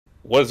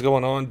What is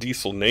going on,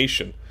 Diesel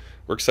Nation?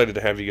 We're excited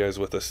to have you guys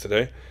with us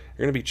today.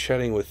 You're going to be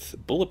chatting with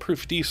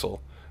Bulletproof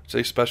Diesel.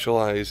 They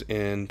specialize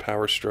in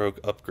Powerstroke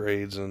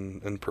upgrades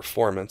and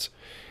performance.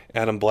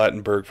 Adam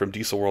Blattenberg from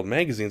Diesel World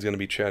Magazine is going to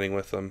be chatting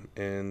with them,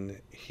 and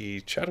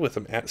he chatted with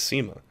them at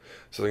SEMA.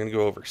 So they're going to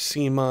go over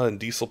SEMA and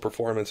diesel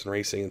performance and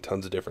racing and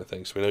tons of different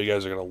things. So we know you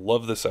guys are going to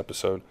love this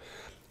episode.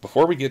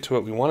 Before we get to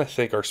it, we want to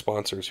thank our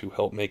sponsors who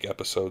help make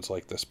episodes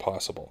like this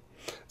possible.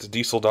 It's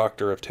Diesel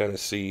Doctor of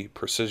Tennessee,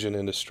 Precision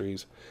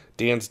Industries,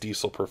 Dan's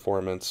Diesel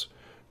Performance,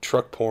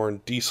 Truck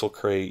Porn, Diesel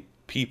Crate,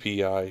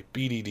 PPI,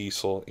 BD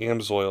Diesel,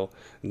 Amsoil,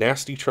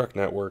 Nasty Truck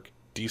Network,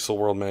 Diesel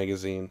World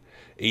Magazine,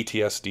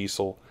 ATS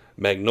Diesel,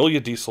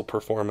 Magnolia Diesel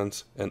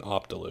Performance, and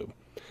Optilube.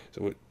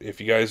 So if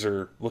you guys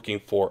are looking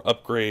for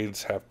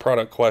upgrades, have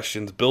product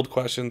questions, build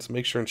questions,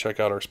 make sure and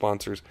check out our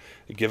sponsors.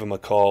 Give them a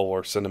call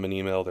or send them an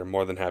email. They're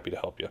more than happy to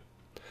help you.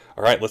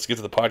 All right, let's get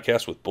to the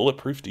podcast with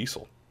Bulletproof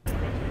Diesel. All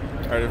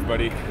right,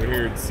 everybody. We're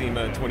here at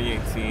SEMA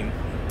 2018.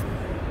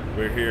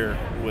 We're here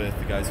with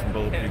the guys from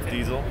Bulletproof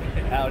Diesel.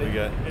 Howdy. We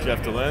got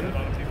Jeff DeLynn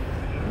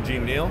and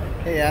Gene Neal.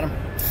 Hey, Adam.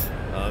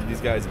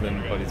 These guys have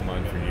been buddies of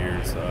mine for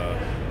years.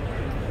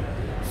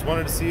 Just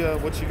wanted to see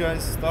what you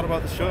guys thought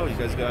about the show. You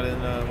guys got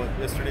in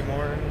yesterday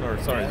morning,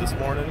 this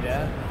morning.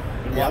 Yeah.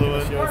 Been watching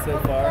the show so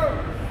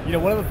far. You know,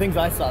 one of the things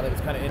I saw that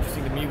was kind of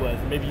interesting to me was,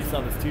 and maybe you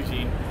saw this too,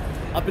 Gene,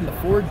 up in the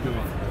Ford booth,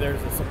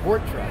 there's a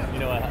support truck,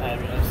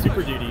 a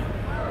Super Duty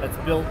that's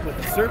built with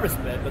a service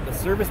bed, but the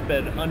service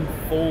bed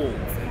unfolds,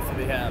 and so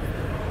they have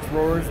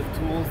drawers of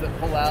tools that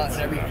pull out and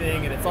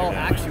everything, and it's all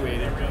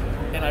actuated.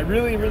 And I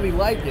really, really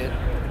like it.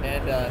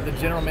 And the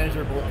general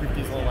manager of Bulletproof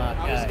Diesel,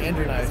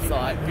 Andrew and I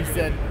saw it. He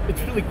said, it's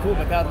really cool,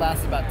 but that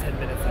lasts about 10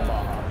 minutes in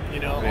Baja.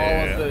 You know,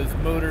 all of those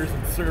motors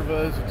and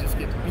servos would just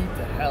get beat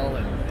to hell.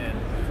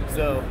 And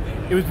so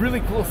it was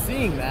really cool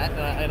seeing that.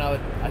 And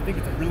I think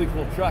it's a really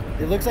cool truck.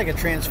 It looks like a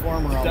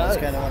transformer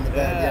almost kind of on the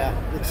bed.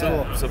 Yeah, it's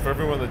cool. So for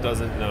everyone that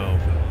doesn't know,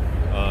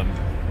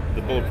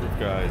 the Bulletproof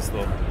guys,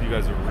 you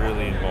guys are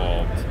really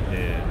involved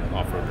in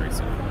off-road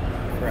racing.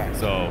 Correct.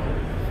 So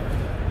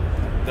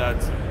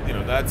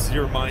that's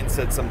your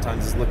mindset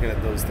sometimes, is looking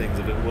at those things.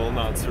 If it will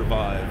not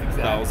survive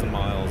 1,000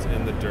 miles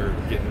in the dirt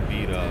getting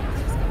beat up.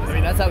 I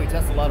mean, that's how we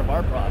test a lot of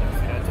our products.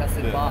 You know,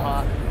 tested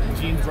Baja.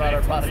 Gene's brought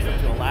our products up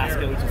to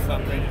Alaska, which is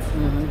something.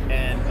 Mm-hmm.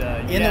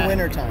 And in the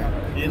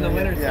wintertime. In the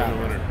wintertime. Yeah. In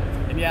the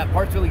winter. And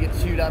parts really get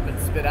chewed up and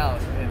spit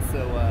out. And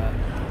so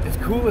as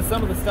cool as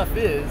some of the stuff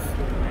is,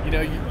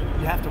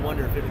 you have to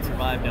wonder if it would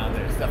survive down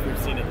there, stuff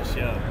we've seen at the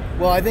show.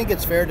 Well, I think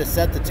it's fair to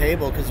set the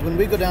table, because when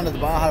we go down to the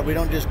Baja, we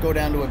don't just go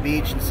down to a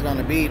beach and sit on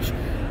a beach.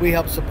 We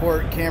help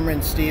support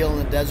Cameron Steele and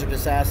the Desert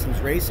Assassins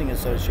Racing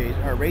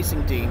Association, our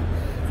racing team,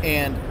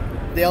 and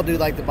they'll do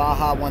like the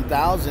Baja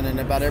 1000, and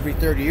about every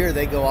third year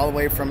they go all the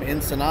way from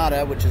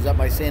Ensenada, which is up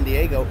by San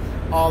Diego,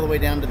 all the way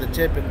down to the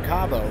tip in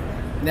Cabo.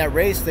 And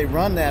they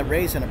run that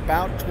race in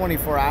about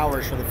 24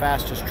 hours for the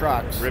fastest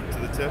trucks. Rip to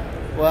the tip?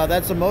 Well,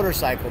 that's a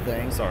motorcycle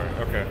thing. Sorry,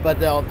 okay. But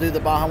they'll do the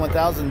Baja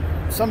 1000.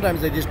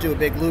 Sometimes they just do a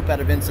big loop out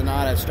of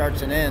Ensenada,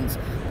 starts and ends.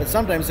 But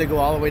sometimes they go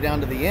all the way down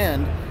to the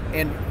end,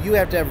 and you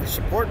have to have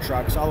support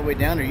trucks all the way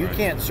down there. You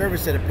can't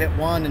service it at pit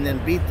 1 and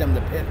then beat them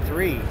to pit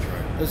 3.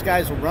 Those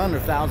guys will run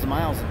 1,000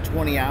 miles in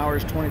 20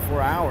 hours,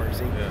 24 hours.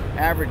 They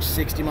average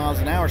 60 miles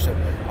an hour. So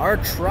our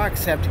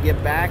trucks have to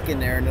get back in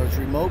there in those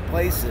remote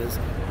places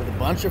with a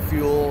bunch of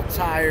fuel,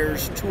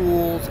 tires,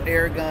 tools,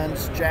 air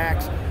guns,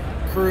 jacks,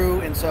 crew,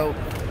 and so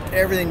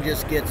everything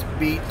just gets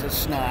beat to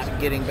snot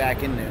getting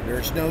back in there.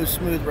 There's no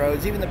smooth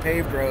roads. Even the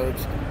paved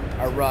roads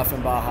are rough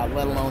in Baja,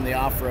 let alone the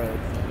off-road.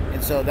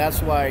 And so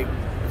that's why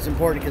it's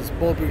important, because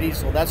Bulletproof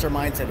Diesel, that's our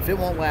mindset. If it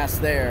won't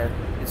last there,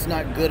 it's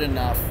not good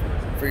enough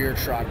for your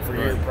truck, for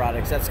your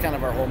products. That's kind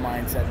of our whole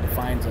mindset that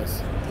defines us.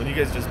 When you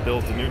guys just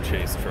built a new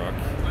chase truck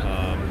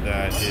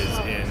that is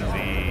in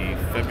the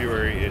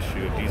February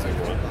issue of Diesel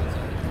World,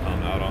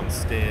 out on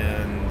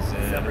stands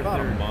in about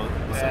a month.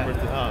 December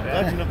 3rd.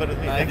 Glad you know better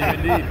than me. I do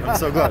indeed. I'm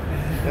so glad.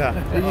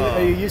 Yeah.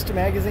 Are you used to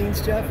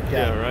magazines, Jeff?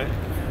 Yeah, right.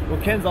 Well,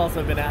 Ken's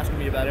also been asking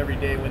me about every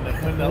day when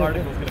the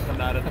article's going to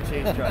come out of the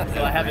chase truck,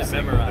 so I have it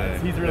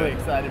memorized. He's really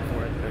excited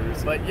for it.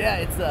 But yeah,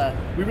 it's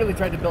we really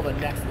tried to build a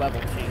next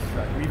level chase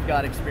truck. We've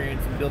got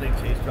experience in building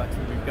chase trucks,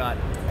 and we've got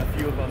a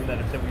few of them that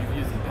we've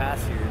used in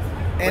past years.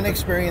 And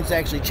experience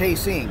actually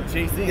chasing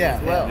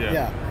as well.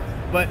 Yeah.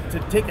 But to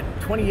take a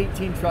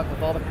 2018 truck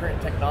with all the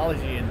current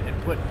technology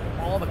and put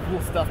all the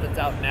cool stuff that's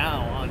out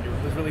now onto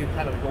it was really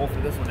kind of the goal for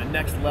this one, a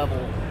next level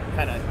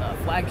kind of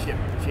flagship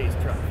chase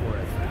truck for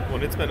us.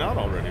 Well, it's been out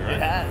already, right?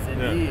 It has,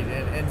 indeed.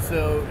 Yeah. And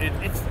so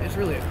it's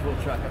really a cool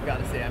truck, I've got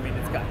to say. I mean,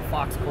 it's got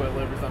Fox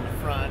coilovers on the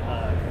front,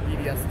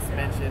 EBS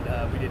suspension.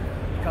 We did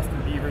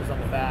custom beavers on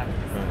the back,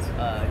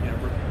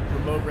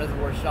 remote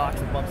reservoir shocks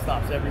and bump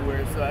stops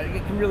everywhere. So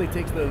it can really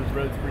take those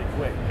roads pretty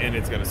quick. And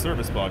it's got a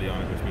service body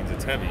on it, which means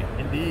it's heavy.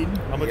 Indeed.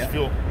 How much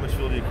fuel? How much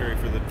fuel do you carry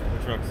for the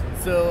trucks?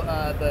 So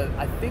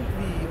I think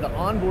the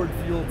onboard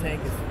fuel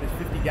tank is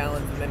 50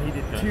 gallons, and then he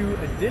did 2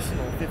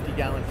 additional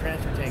 50-gallon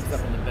transfer tanks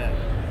up on the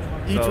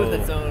bed, each with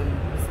its own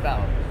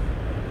spout.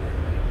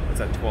 Is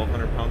that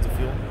 1,200 pounds of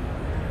fuel?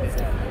 It's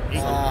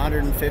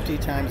 150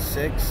 times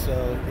 6,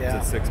 so yeah.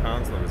 Is it 6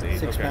 pounds? That was 8.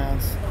 6 okay.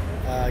 pounds.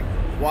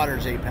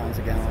 Water's 8 pounds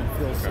a gallon.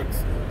 Fuel's Okay.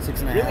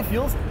 6 and a Really, half.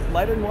 fuel's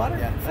lighter than water?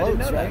 Yeah, I didn't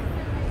know floats, that. right?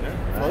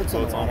 Yeah. Floats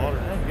on the on water.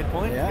 Yeah, good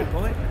point. Yeah. Good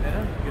point.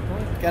 Yeah, good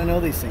point. Got to know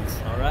these things.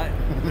 All right.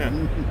 Yeah.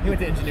 He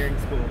went to engineering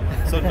school.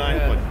 So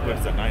what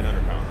is that?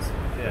 900 pounds.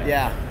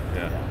 Yeah.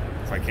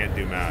 Yeah. So I can't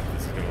do math.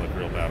 This is going to look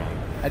real bad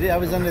on. I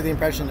was under the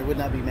impression there would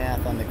not be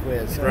math on the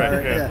quiz. Right.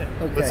 Or, Yeah.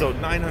 Okay. But so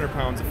 900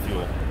 pounds of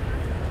fuel.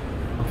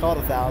 Call it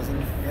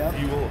 1,000. Yeah.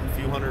 A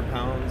few hundred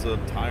pounds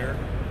of tire.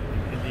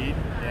 Indeed.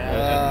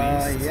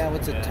 Yeah. At least. Yeah.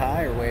 What's a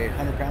tire weigh?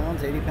 100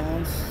 pounds? 80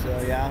 pounds?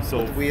 So yeah. So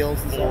with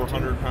wheels and stuff.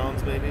 400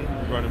 pounds maybe.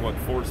 Running what,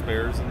 4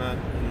 spares in the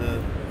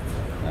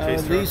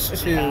chase At truck? least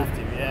If 2. you have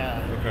to,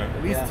 yeah. Okay.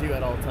 At least Yeah. 2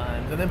 at all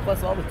times. And then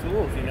plus all the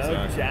tools,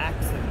 Exactly.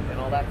 jacks and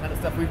all that kind of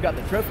stuff. We've got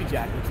the trophy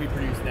jack, which we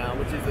produce now,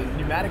 which is a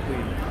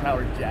pneumatically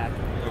powered jack.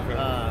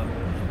 Okay.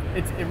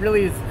 It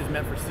really is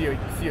meant for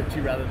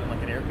CO2 rather than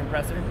like an air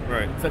compressor.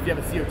 Right. So if you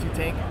have a CO2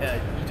 tank,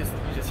 you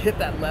just hit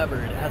that lever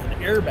and it has an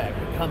airbag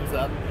that comes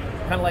up,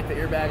 kind of like the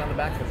airbag on the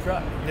back of the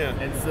truck. Yeah.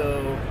 And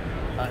so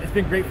it's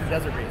been great for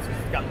desert racers.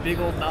 It's got big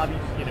old knobby,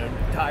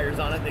 tires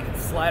on it. They can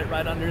slide it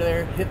right under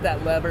there, hit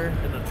that lever,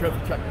 and the trophy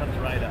truck comes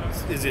right up.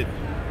 Is it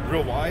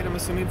real wide, I'm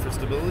assuming, for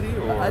stability?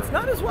 Or It's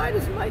not as wide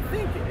as you might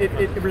think.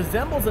 It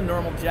resembles a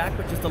normal jack,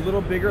 but just a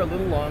little bigger, a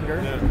little longer.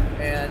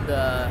 Yeah. And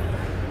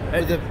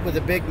With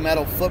a big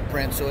metal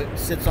footprint, so it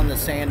sits on the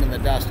sand and the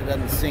dust. It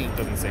doesn't sink.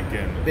 doesn't sink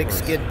in? of Big course.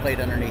 skid plate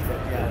underneath it.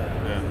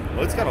 Yeah. Yeah.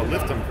 Well, it's got to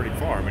lift them pretty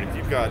far. I mean, if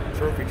you've got a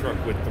trophy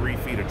truck with 3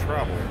 feet of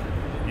travel,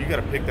 you got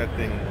to pick that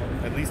thing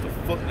at least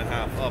 1.5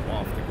 feet up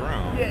off the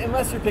ground. yeah,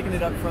 unless you're picking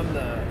it up from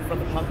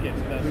the pumpkin.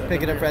 We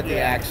pick it up at the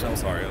axle. I'm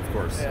sorry, of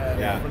course.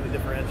 Yeah, from the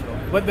differential.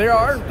 But there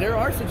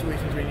are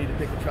situations where you need to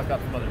pick the truck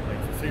up from other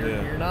places. So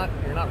you're not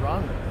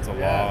wrong there. It's a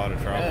lot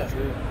of travel.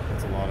 Yeah.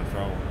 It's a lot of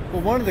travel.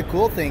 Well, one of the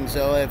cool things,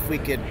 though, if we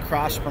could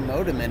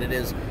cross-promote a minute,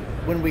 is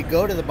when we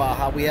go to the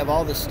Baja, we have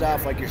all this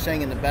stuff, like you're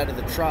saying, in the bed of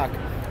the truck.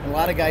 And a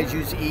lot of guys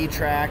use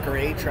E-track or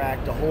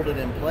A-track to hold it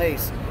in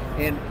place.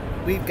 And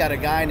we've got a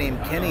guy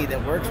named Kenny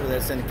that works with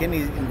us, and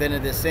Kenny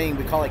invented this thing.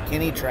 We call it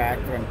Kenny Track,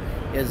 from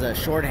is a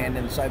shorthand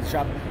inside the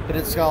shop, but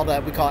it's called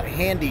we call it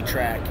Handy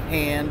Track,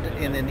 hand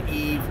and then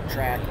Eve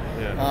Track,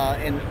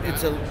 and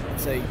it's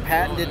a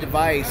patented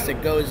device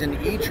that goes in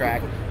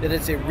E-Track. That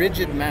it's a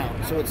rigid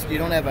mount, so you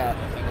don't have a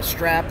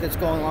strap that's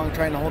going along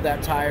trying to hold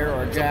that tire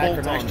or a jack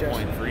or nice bolt-on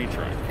point for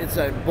E-Track. It's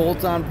a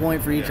bolt-on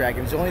point for E-Track,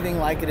 and it's the only thing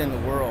like it in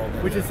the world.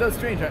 Which is so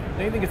strange. Don't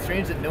you think it's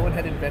strange that no one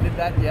had invented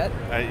that yet?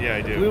 Yeah,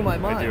 I do. Blew my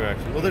mind. I do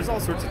actually. Well, there's all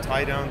sorts of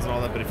tie downs and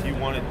all that, but if you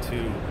wanted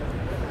to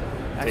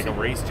take a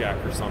race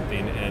jack or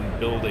something and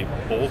build a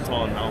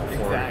bolt-on mount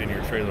for it, and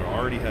your trailer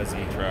already has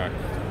E-Track,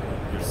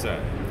 you're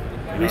set.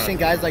 We've seen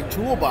guys like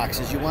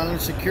toolboxes. You want them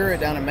to secure it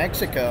down in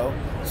Mexico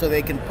so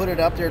they can put it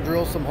up there,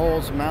 drill some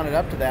holes, and mount it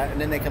up to that, and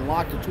then they can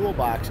lock the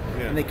toolbox,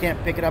 and they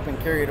can't pick it up and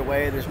carry it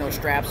away. There's no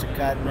straps to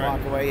cut and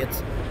walk away.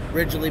 It's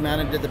rigidly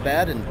mounted to the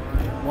bed, and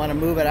want to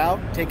move it out,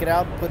 take it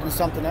out, put it in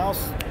something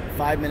else,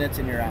 5 minutes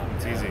and you're out.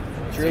 It's easy.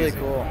 It's really easy.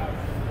 cool.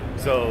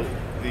 So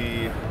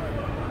the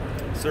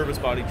service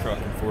body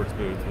truck in Ford's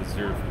booth was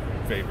your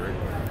favorite.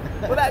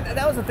 Well,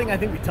 that was the thing I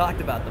think we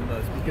talked about the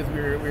most, because we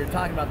were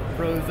talking about the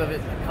pros of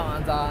it, the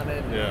cons on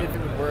it, if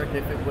it would work,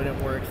 if it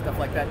wouldn't work, stuff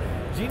like that.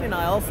 Gene and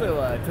I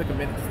also took a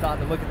minute to stop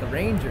and look at the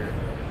Ranger,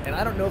 and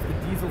I don't know if the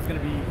diesel is going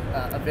to be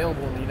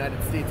available in the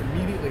United States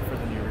immediately for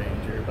the new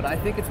Ranger, but I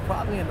think it's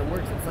probably in the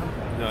works at some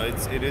point. No,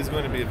 it is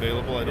going to be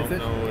available. I don't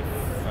know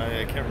if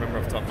I can't remember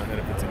off the top of my head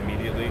if it's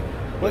immediately.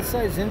 What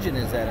size engine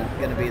is that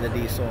going to be, the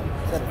diesel?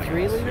 Is that a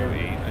 3 liter?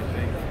 2.8, I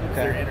think.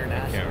 They're I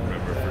international. can't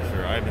remember for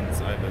sure. I haven't.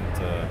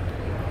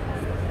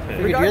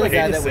 You're the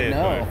guy I that would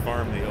know. I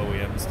farm the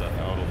OEM stuff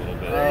out a little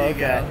bit. There you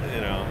go.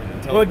 You know,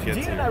 until Well, it gets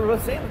Gene here. and I were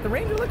both saying that the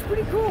Ranger looks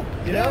pretty cool.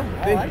 You know,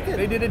 I like it.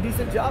 They did a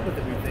decent job with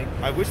it, we think.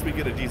 I wish we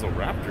get a diesel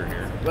Raptor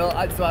here. Well,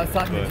 so I was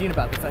talking to Gene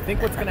about this. I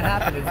think what's going to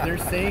happen is they're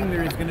saying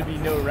there is going to be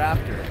no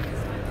Raptor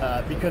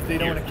because they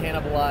don't want to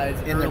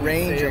cannibalize In the early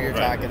Ranger sales. you're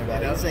talking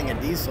about. You know? He's saying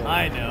a diesel.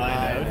 I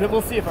know.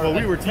 We'll see if our Well,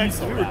 we were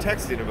diesel Raptor.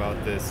 texting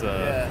about this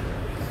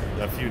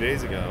a few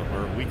days ago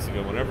or weeks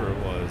ago, whenever it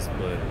was.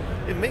 But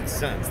it makes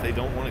sense. They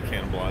don't want to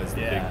cannibalize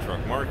the big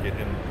truck market,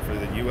 and for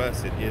the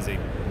U.S., it is a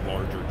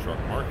larger truck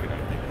market. I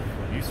think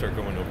when you start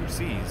going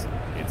overseas,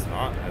 it's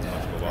not as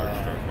much of a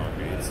large truck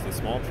market. It's the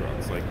small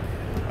trucks. Like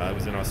I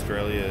was in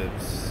Australia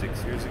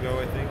 6 years ago,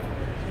 I think.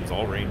 It was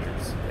all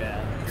Rangers.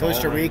 Yeah.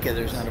 Costa Rica,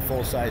 there's not a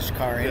full-size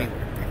car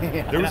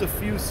anywhere. There was a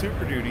few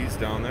Super Duties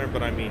down there,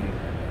 but I mean,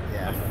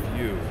 a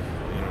few.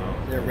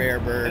 They're rare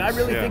birds. And I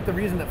really think the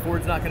reason that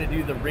Ford's not going to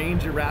do the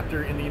Ranger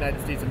Raptor in the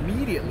United States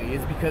immediately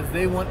is because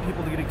they want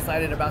people to get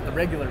excited about the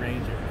regular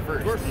Ranger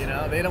first. You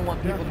know, they don't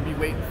want people to be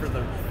waiting for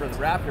the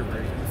Raptor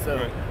version.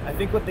 So I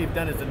think what they've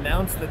done is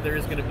announced that there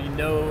is going to be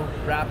no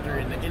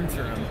Raptor in the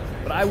interim.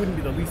 But I wouldn't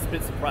be the least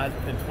bit surprised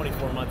within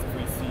 24 months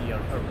if we see a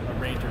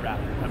Ranger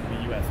Raptor come to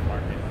the U.S.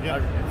 market.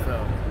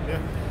 Yeah.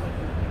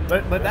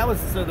 But that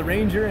was the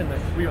Ranger and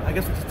I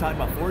guess we're just talking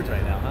about Fords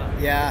right now, huh?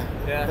 Yeah.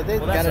 But they've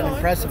got an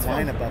impressive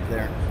lineup up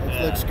there.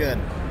 It looks good.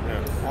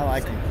 Yeah. I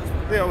like them.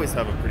 They always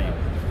have a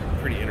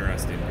pretty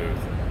interesting booth.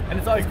 And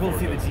it's always cool to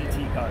see the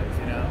GT cars,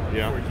 you know?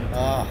 Yeah. Ford GT.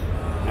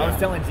 Yeah. I was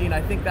telling Gene,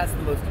 I think that's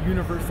the most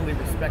universally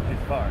respected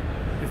car.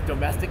 Because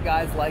domestic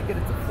guys like it,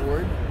 it's a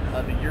Ford.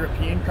 The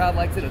European crowd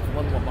likes it, it's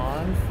one Le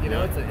Mans. You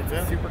know, it's a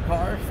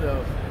supercar.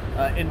 So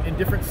in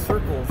different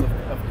circles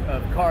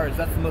of cars,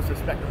 that's the most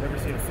respect I've ever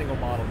seen a single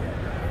model get.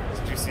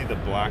 Did you see the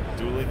black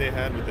dually they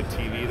had with the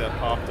TV that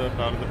popped up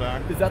out of the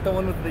back? Is that the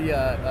one with the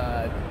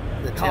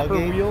copper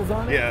tailgate? wheels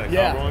on it? Yeah, the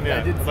copper one. Yeah,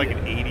 I did it's see like it.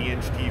 an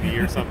 80-inch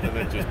TV or something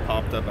that just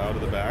popped up out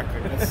of the back.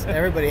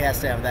 Everybody has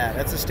to have that.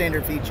 That's a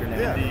standard feature now.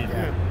 Yeah, Indeed.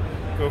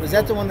 yeah. Was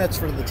that the one that's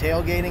for the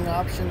tailgating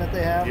option that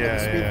they have, Yeah,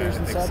 with the speakers I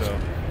and think such? so.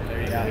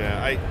 There you go.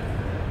 Yeah,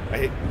 I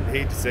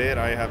hate to say it,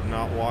 I have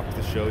not walked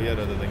the show yet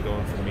other than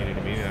going from meeting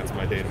to meeting. That's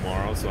my day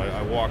tomorrow. So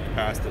I walked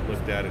past it,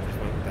 looked at it, and just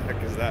went, what the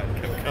heck is that?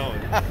 And kept going.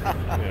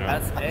 You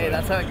know?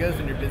 That's how it goes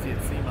when you're busy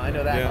at SEMA. I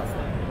know that. Yeah.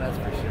 hustle. That's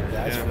for sure.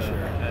 That's for sure.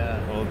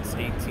 Yeah. Well, it's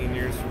 18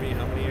 years for me.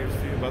 How many years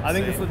for you? About the I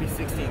think same? this will be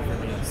 16 for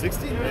me.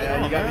 16?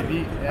 Yeah, you got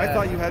me beat. I Yeah.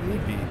 thought you had me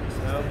beat.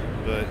 No.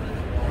 But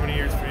how many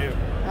years for you?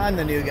 I'm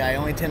the new guy,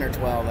 only 10 or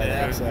 12, I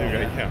think. So.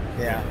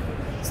 Yeah.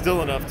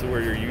 Still enough to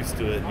where you're used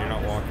to it and you're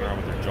not walking around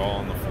with your jaw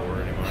on the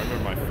floor anymore. I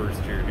remember my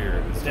first year here.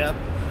 It was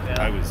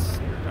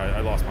just,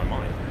 I lost my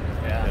mind.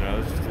 Yeah. You know, it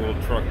was just a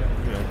little truck,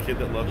 kid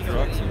that loved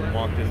trucks and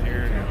walked in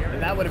here.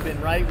 And that would have been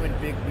right when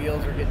big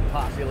wheels were getting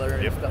popular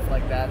and stuff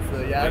like that.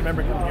 So yeah, I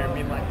remember coming here and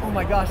being like, oh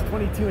my gosh,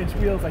 22-inch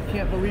wheels, I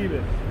can't believe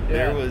it.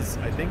 Yeah. There was,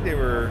 I think they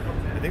were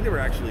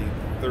actually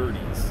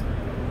 30s.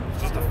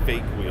 Just a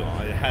fake wheel.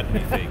 It had to be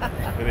fake.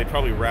 And they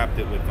probably wrapped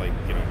it with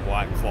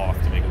black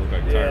cloth to make it look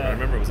like a tire. But I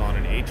remember it was on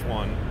an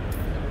H1.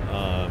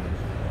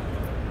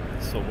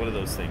 So what are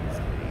those things?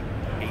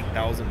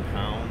 8,000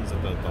 pounds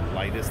at the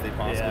lightest they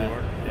possibly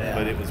were. Yeah.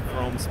 But it was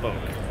chrome spoke.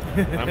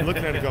 And I'm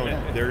looking at it going,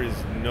 there is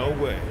no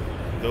way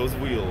those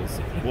wheels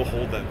will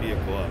hold that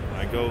vehicle up. And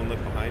I go and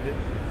look behind it.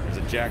 There's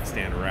a jack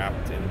stand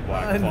wrapped in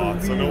black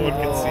cloth, so no one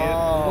can see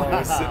it. It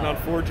was sitting on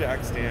 4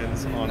 jack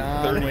stands on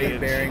 30-inch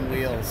non-weight-bearing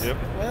wheels. Yep.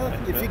 Well,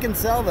 if you can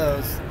sell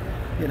those,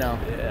 more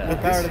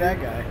power to that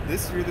guy.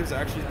 This year, there's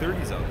actually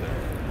 30s out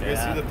there. You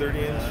guys see the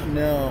 30-inch?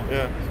 No.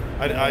 Yeah.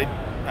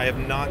 I have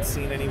not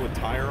seen any with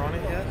tire on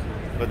it yet.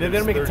 But They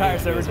don't make a tire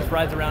server, just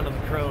rides around on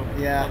the chrome on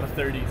the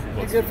 30s.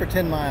 It's good for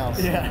 10 miles.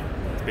 Yeah.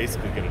 It's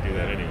basically going to do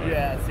that anyway.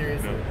 Yeah,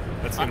 seriously.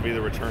 That's going to be the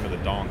return of the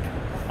donk.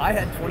 I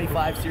had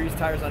 25 series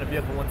tires on a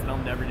vehicle once, and I'll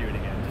never do it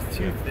again. Just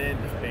too thin,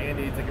 just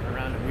band-aids like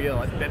around a wheel.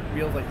 I bent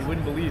wheels like you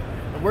wouldn't believe.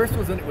 The worst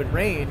was when it would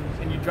rain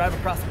and you drive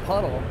across a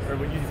puddle, or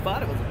when you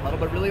thought it was a puddle,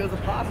 but really it was a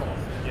pothole.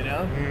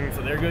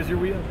 So there goes your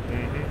wheel.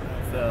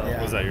 Mm-hmm. So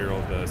What was that, your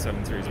old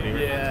 7 Series Beamer?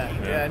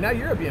 Yeah. Now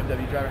you're a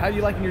BMW driver. How are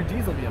you liking your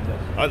diesel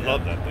BMW? I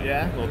love that thing.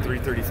 Yeah? Little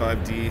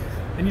 335D.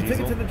 And you diesel.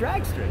 took it to the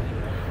drag strip.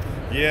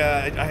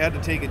 Yeah, I had to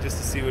take it just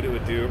to see what it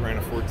would do. It ran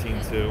a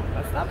 14.2.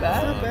 That's not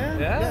bad. Not bad.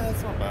 Yeah.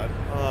 That's not bad.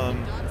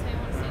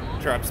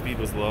 Trap speed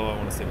was low. I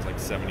want to say it was like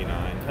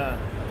 79.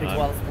 Takes a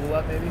while to spool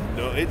up, maybe?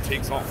 No, it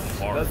takes off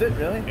hard. Does it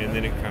really? And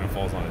then it kind of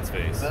falls on its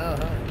face.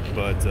 Uh-huh.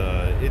 But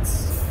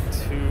it's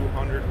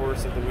 200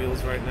 horse at the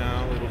wheels right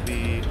now. It'll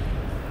be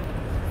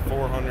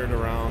 400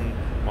 around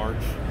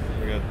March.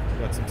 We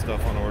got some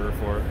stuff on order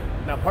for it.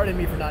 Now, pardon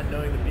me for not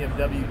knowing the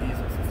BMW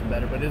diesel system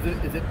better, but is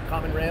it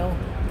common rail?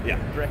 Yeah.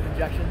 Direct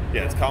injection?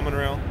 Yeah, it's common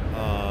rail.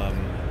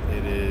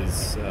 It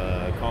is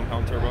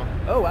compound turbo.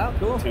 Oh, wow,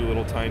 cool. 2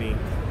 little tiny.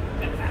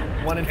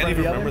 One in I can't front of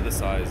even the other? remember the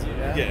size.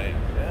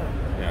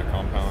 Yeah,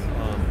 compound.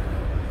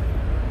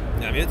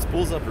 I mean, it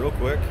spools up real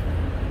quick.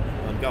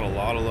 Got a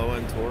lot of low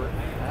end torque.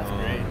 That's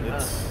great.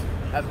 It's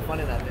having fun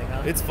in that thing,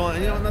 huh? It's fun,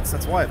 and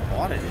that's why I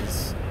bought it.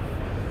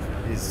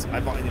 I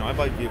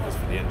buy vehicles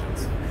for the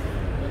engines.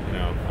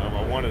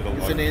 I wanted a It's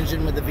luxury. an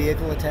engine with a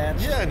vehicle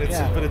attached. Yeah, and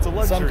but it's a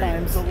luxury.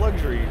 Sometimes. It's a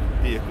luxury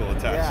vehicle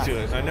attached to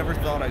it. I never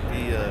thought I'd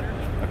be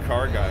a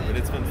car guy, but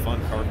it's been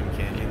fun carving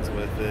canyons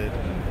with it.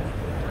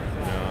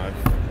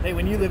 Hey,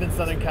 when you live in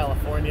Southern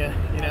California,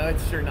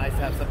 it's sure nice to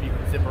have something you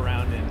can zip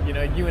around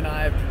in. You and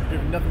I have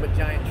driven nothing but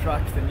giant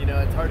trucks, and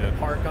it's hard to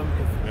park them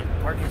because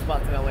parking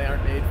spots in LA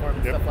aren't made for them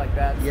and stuff like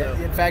that. Yeah.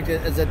 So. In fact,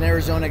 as an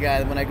Arizona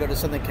guy, when I go to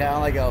Southern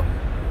Cal, I go,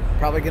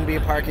 probably going to be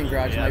a parking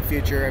garage in my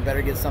future. I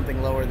better get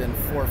something lower than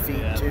 4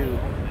 feet too.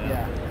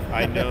 Yeah.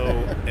 I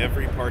know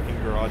every parking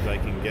garage I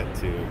can get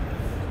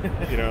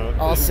to.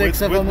 All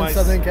 6 of them in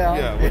Southern Cal.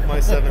 Yeah, with my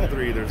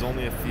 7.3, there's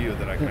only a few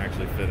that I can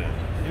actually fit in.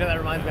 That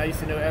reminds me, I used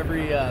to know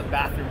every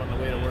bathroom on the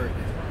way to work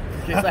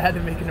in case I had to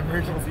make an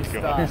emergency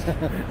stop,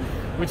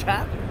 which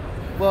happened.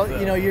 Well,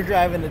 you're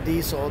driving a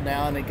diesel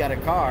now and it got a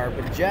car,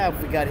 but Jeff,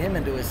 we got him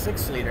into a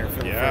 6-liter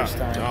for the first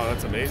time. Oh,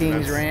 that's amazing.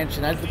 Kings Ranch,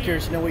 and I'd be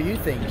curious to know what you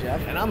think,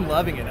 Jeff. And I'm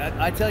loving it.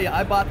 I tell you,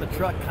 I bought the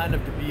truck kind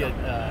of to be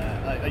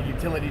a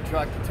utility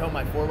truck to tow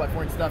my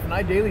 4x4 and stuff, and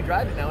I daily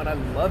drive it now, and I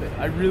love it.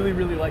 I really,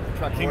 really like the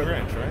truck. King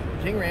Ranch,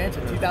 right? King Ranch,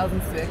 a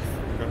 2006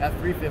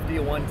 F350,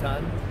 a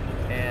 1-ton,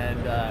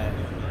 and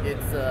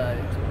it's a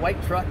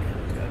white truck,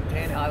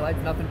 tan highlights,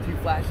 nothing too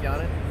flashy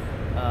on it.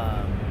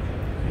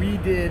 We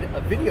did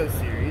a video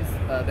series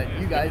that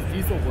you guys,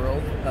 Diesel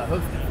World,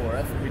 hosted for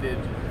us. We did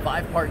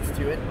 5 parts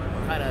to it,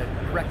 kind of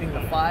correcting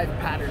the 5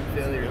 pattern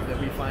failures that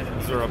we find in the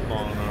Those are up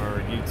on our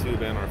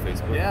YouTube and our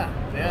Facebook. Yeah.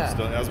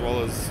 As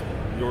well as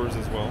yours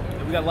as well.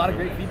 And we got a lot of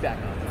great feedback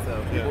on it,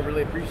 so people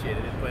really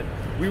appreciated it. But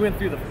we went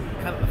through the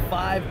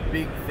 5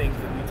 big things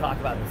that we talk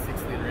about in the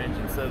 6-liter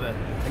engine. So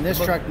and this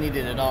truck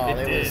needed it all.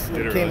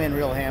 It came in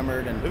real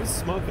hammered, and it was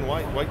smoke and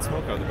white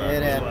smoke out the back.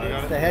 It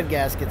had, the head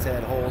gaskets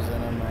had holes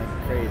in them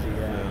like crazy.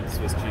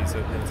 Swiss cheese.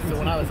 So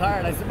when I was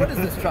hired, I said, "What is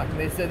this truck?" And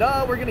they said,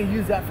 "Oh, we're going to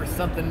use that for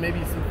something, maybe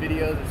some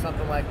videos or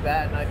something like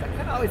that." And I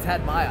kind of always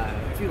had my eye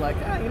on it too, like,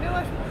 you know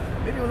what?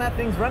 Maybe when that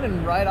thing's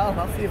running right,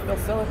 I'll see if they'll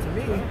sell it to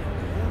me.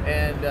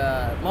 And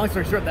long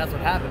story short, that's what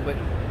happened.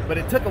 But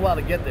it took a while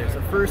to get there.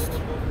 So first,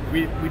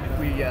 we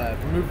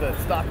removed the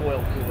stock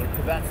oil cooler,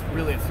 because that's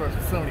really a source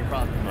of so many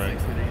problems in the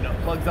 6-liter. You know,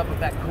 it plugs up with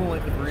that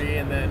coolant debris,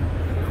 and then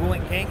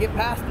coolant can't get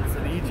past it. So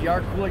the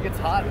EGR cooler gets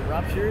hot and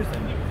ruptures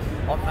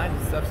and all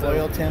kinds of stuff. So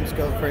oil temps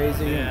go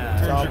crazy. Yeah.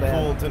 It's all Turns your bad.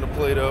 coolant into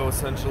Play-Doh,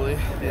 essentially.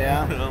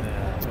 Yeah. You know?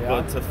 Yeah.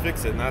 But to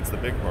fix it, and that's the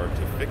big part,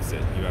 to fix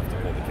it, you have to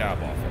pull the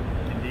cap off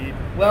it. Indeed.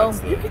 Well,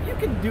 you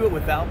can do it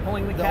without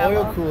pulling the cap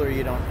oil off. cooler,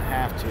 you don't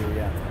have to.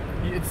 Yeah.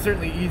 It's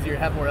certainly easier,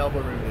 have more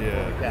elbow room to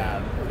pull the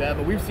cab. Yeah,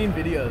 but we've seen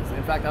videos.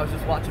 In fact, I was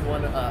just watching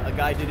one. A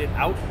guy did it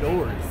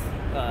outdoors,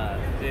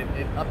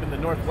 up in the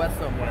Northwest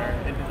somewhere,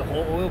 and did the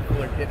whole oil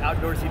cooler kit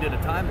outdoors. He did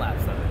a time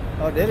lapse of it.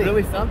 Oh, did he?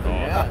 Really something.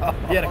 Yeah.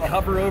 He had a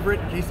cover over it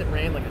in case it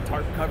rained, like a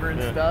tarp cover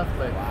and stuff.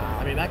 But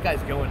I mean, that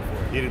guy's going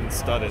for it. He didn't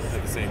stud it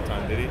at the same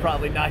time, did he?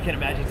 Probably not. I can't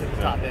imagine he took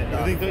the top end.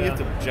 I think don't you have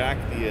to jack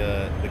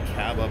the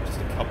cab up just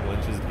a couple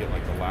inches to get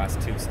like the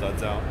last 2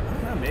 studs out?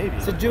 Maybe.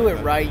 To do it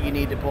right, you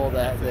need to pull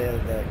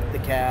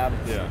the cab.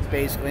 Yeah.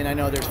 Basically, and I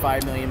know there's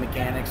 5 million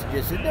mechanics who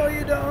just say, no,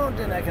 you don't,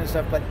 and that kind of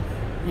stuff. But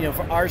you know,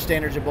 for our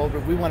standards of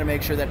Bulletproof, we want to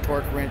make sure that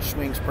torque wrench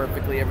swings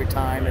perfectly every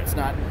time. It's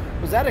not,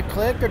 was that a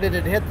click or did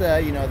it hit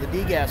the the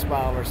degas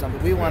valve or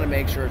something? We want to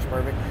make sure it's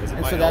perfect. Is it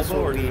and my so that's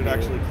elbow, what or we did it do.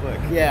 actually click?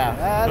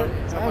 Yeah,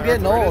 I'm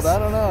getting arthritis? old. I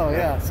don't know.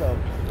 Yeah, so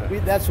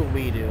that's what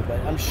we do. But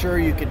I'm sure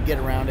you could get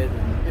around it,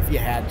 and if you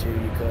had to,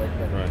 you could.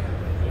 But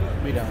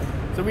we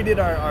don't. So we did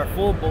our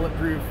full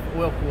Bulletproof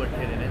oil cooler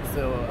kit in it.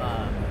 So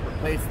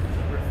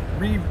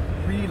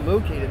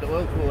relocated the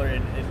oil cooler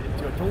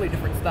into a totally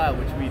different style,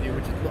 which we do,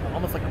 which is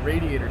almost like a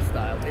radiator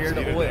style, air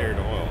to oil. Air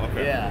to oil,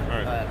 okay. Yeah,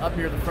 all right. up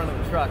near the front of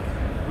the truck.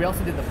 We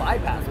also did the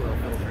bypass oil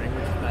filtering,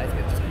 which is nice.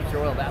 It just keeps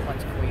your oil that much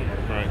cleaner.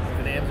 Right.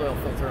 With an AMS oil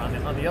filter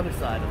on the other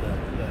side of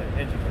the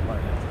engine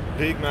compartment.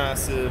 Big,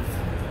 massive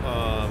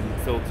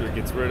filter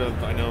gets rid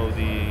of. I know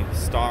the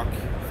stock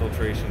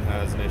filtration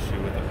has an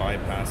issue with the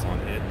bypass on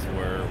it,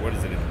 where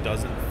it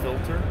doesn't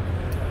filter.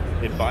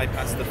 It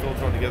bypasses the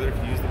filter altogether if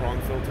you use the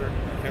wrong filter.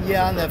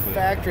 Yeah, on the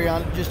factory,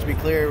 just to be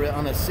clear,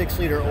 on a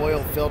 6-liter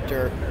oil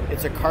filter,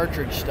 it's a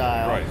cartridge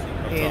style. Right.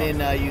 And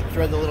then you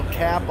thread the little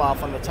cap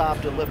off on the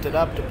top to lift it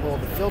up to pull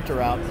the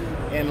filter out.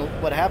 And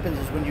what happens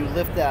is when you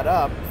lift that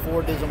up,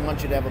 Ford doesn't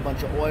want you to have a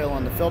bunch of oil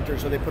on the filter,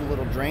 so they put a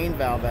little drain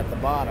valve at the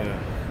bottom.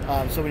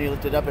 Yeah. So when you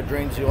lift it up, it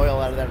drains the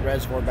oil out of that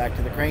reservoir back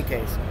to the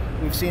crankcase.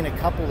 We've seen a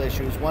couple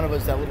issues. One of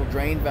us, that little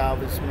drain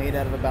valve is made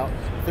out of about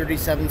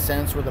 37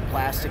 cents worth of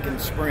plastic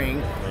and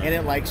spring, and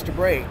it likes to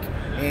break.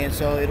 And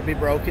so it'll be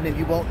broken, and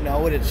you won't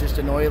know it. It's just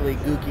an oily,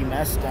 gooky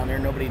mess down there.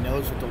 Nobody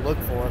knows what to look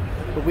for,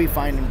 but we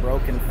find them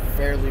broken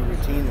fairly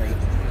routinely.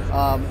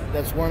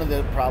 That's one of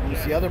the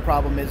problems. The other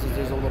problem is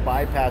there's a little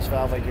bypass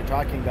valve like you're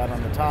talking about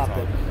on the top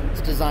that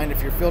it's designed,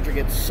 if your filter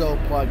gets so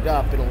plugged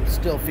up, it'll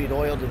still feed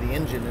oil to the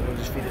engine. It'll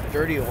just feed it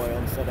dirty oil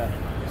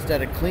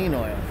instead of clean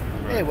oil.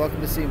 Right. Hey, welcome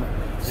to SEMA.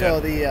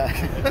 So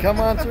come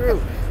on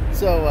through.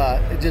 So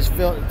it just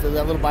so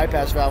that little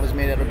bypass valve is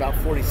made out of about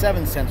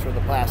 47 cents worth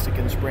of plastic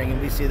and spring,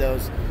 and we see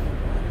those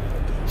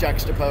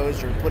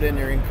juxtaposed or put in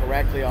there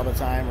incorrectly all the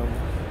time, or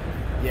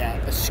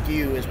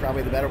askew is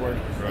probably the better word.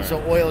 Right.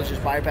 So oil is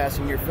just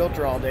bypassing your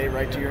filter all day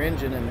right to your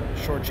engine and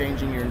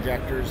shortchanging your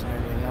injectors and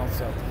everything else.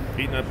 So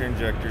beating up your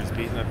injectors,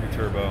 beating up your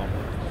turbo.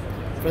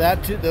 For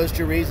those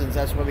two reasons,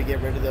 that's why we get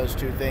rid of those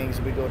two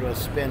things. We go to a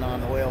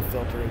spin-on oil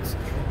filter. It's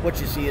what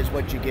you see is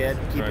what you get.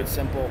 Keep it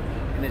simple,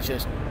 and it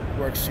just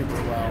works super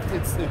well.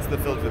 It's the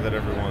filter that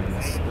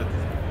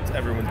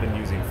everyone's been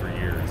using for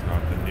years,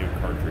 not the new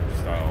cartridge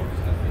style.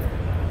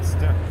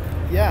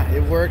 Yeah,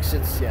 it works.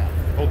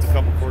 Holds a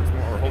couple quarts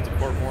more, or holds a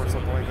quart more, or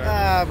something like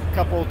that. A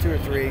couple, 2 or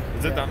 3.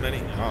 Is it that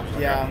many? Oh,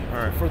 okay. Yeah.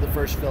 All right. For the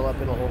first fill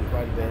up, it'll hold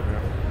quite a bit.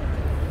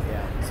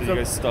 Yeah. So you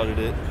guys studded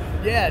it.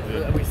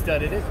 Yeah, we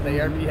studded it.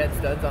 The ARP had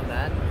studs on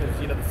that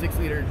because the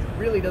 6-liter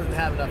really doesn't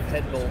have enough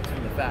head bolts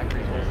from the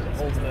factory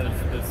holding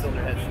those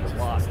cylinder heads to the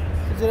block.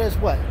 Because it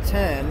has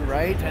 10,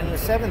 right? 10. And the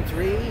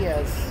 7.3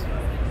 has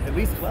at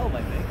least 12,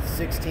 I think.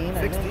 16.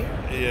 16.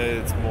 Yeah,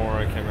 it's more.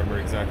 I can't remember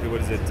exactly.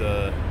 What is it?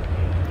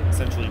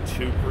 Essentially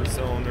 2 per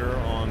cylinder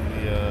on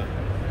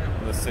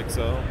the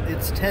 6.0.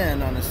 It's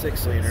 10 on a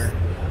 6-liter,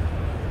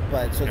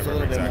 but so it's a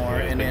little bit more.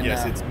 And then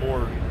yes, it's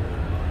more.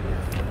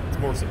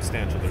 More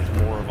substantial. There's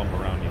more of them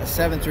around you. A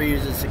 7.3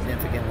 uses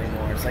significantly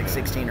more. It's like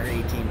 16 or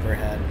 18 per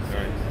head.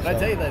 Right. But I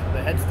tell you that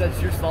the head studs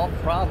sure solve the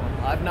problem.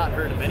 I've not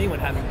heard of anyone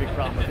having a big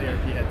problem with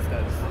ARP head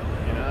studs.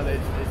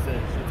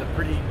 It's a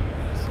pretty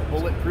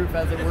bulletproof,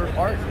 as it were,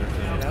 part. You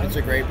know? It's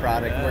a great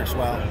product. Works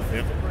well.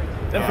 Yep.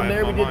 Then from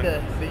there we did mine.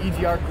 the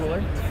EGR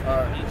cooler,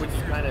 which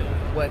is kind of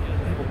what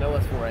people know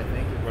us for, I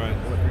think. Right.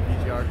 Bulletproof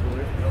EGR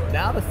coolers.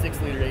 Now the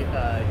 6-liter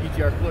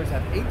EGR coolers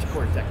have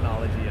H-core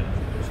technology in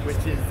them, which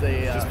is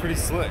It's pretty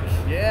slick.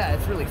 yeah,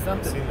 it's really I've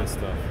something. seen this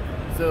stuff.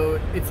 So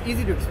it's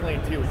easy to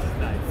explain too, which is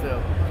nice.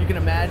 So you can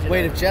imagine.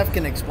 Wait, if Jeff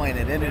can explain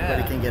it,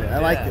 anybody Yeah. can get it. I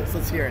like Yeah. this.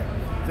 Let's hear it.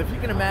 So if you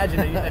can imagine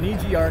an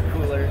EGR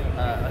cooler,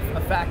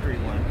 a factory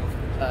one,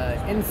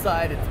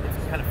 inside it's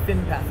kind of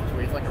thin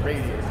passageways like a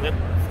radiator. Yep.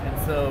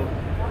 And so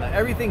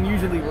everything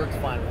usually works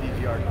fine with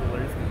EGR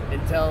coolers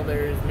until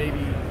there's maybe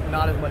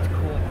not as much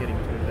coolant getting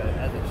to it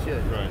as it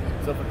should. Right.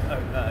 So if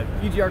a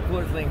EGR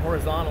cooler is laying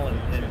horizontal and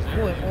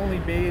coolant only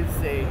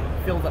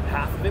fills up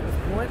half of it with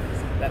coolant,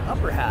 that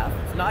upper half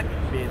is not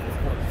getting bathed with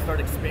coolant. You start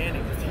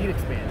expanding, just heat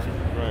expansion,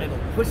 Right. and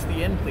it'll push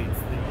the end plates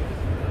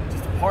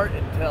just apart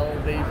until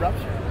they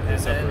rupture. They And then,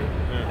 separate,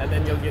 yeah. and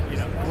then you'll get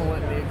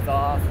coolant in the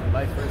exhaust and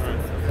vice versa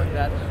and stuff like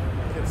that.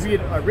 We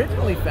had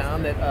originally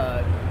found that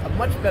a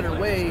much better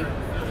way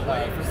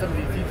for some of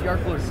these EGR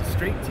coolers is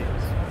straight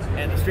tubes.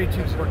 And the straight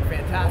tubes work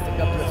fantastic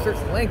up to a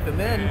certain length. And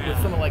then with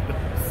some of like the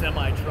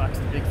semi trucks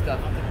and big stuff,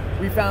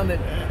 we found that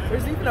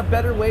there's even a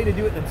better way to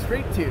do it than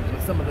straight tubes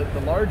with some of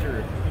the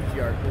larger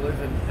EGR coolers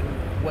and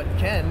what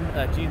Ken,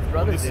 Gene's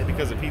brother, This is did.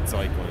 because of heat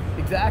cycling.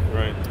 Exactly.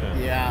 Right.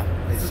 Yeah,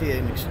 I see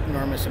an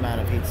enormous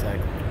amount of heat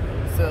cycle.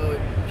 So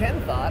Ken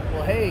thought,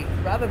 well, hey,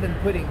 rather than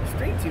putting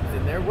straight tubes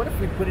in there, what if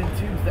we put in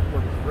tubes that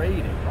were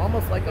braided,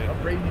 almost like a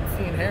braid you'd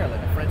see in hair, like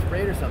a French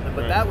braid or something.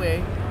 But Right. that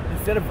way,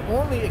 instead of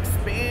only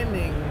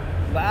expanding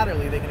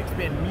laterally, they can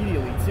expand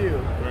medially too.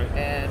 Right.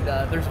 And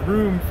there's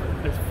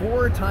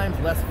 4 times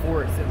less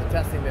force in the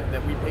testing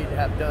that we paid to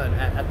have done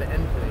at the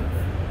end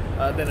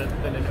plates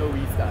than an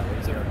OE style.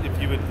 So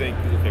if you would think,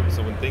 okay,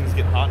 so when things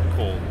get hot and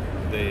cold,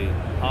 they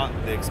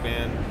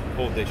expand,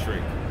 cold, they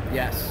shrink.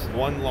 Yes.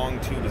 One long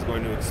tube is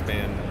going to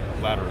expand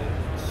laterally,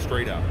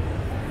 straight up.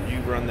 You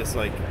run this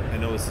like, I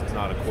know this is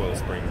not a coil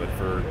spring, but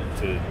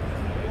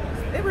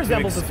It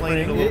resembles a explain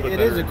it spring. a little bit It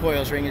is a better.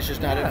 coil string. It's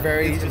just not Yeah, a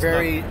very it's just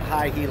very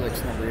high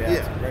helix number. Yeah.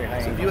 It's a very high.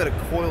 So if angle. you had a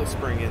coil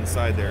spring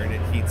inside there and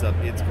it heats up,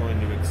 it's going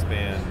to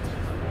expand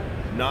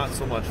not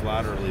so much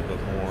laterally, but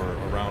more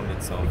around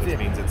itself, which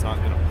Exactly. means it's not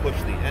going to push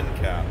the end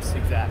caps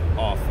Exactly.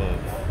 off of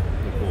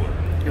the cooler.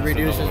 It That's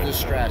reduces another way the to-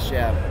 stress.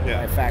 Yeah, Yeah.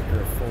 by a factor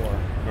of 4.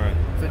 Right.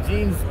 So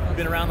Gene's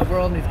been around the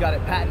world and he's got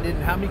it patented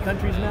in how many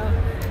countries now?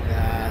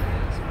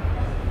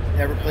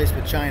 Every place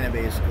but China,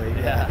 basically.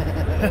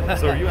 Yeah.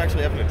 So are you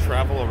actually having to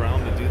travel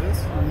around to do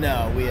this?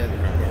 No, we have.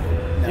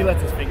 He No.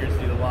 lets his fingers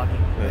do the walking.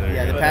 There you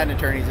Yeah, go. the patent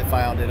attorneys have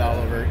filed it all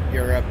over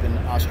Europe and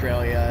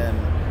Australia and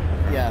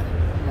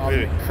all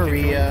Wait,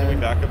 Korea. Can we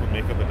back up and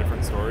make up a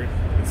different story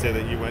and say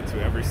that you went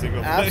to every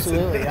single place?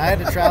 Absolutely, I had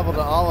to travel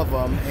to all of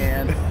them,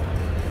 and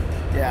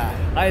yeah,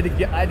 I had to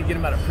get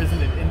him out of prison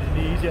in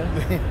Indonesia.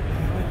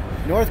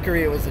 North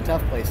Korea was a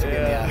tough place to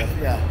get me out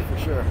of. Yeah, for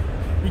sure.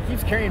 He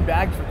keeps carrying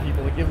bags for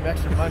people to give him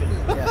extra money.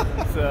 Yeah.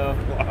 So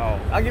Wow.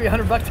 I'll give you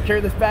 $100 to carry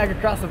this bag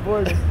across the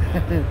border.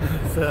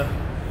 So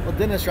Well,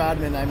 Dennis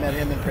Rodman, I met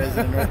him in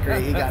prison in North Korea.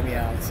 He got me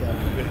out, so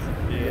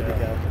good to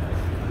go.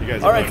 You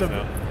guys all are right, buddies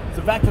so now.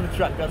 so back to the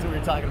truck. That's what we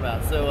were talking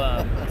about. So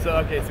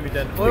okay, so we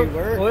did We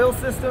were. oil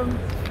system,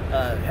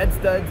 head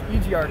studs,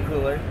 EGR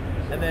cooler,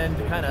 and then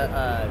to kind of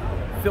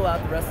fill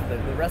out the rest of the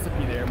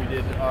recipe there, we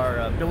did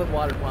our billet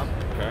water pump.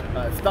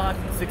 Okay. Stock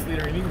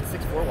 6-liter and even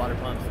 6.4 water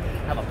pumps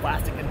have a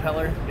plastic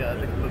impeller,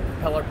 the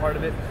propeller part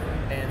of it,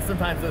 and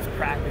sometimes those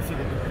crack. They seem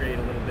to degrade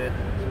a little bit.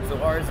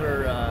 So ours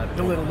are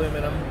billet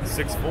aluminum.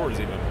 6.4 is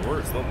even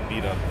worse. They'll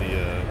beat up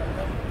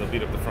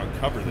the front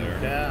cover there.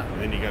 Yeah.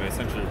 And then you got to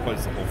essentially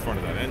replace the whole front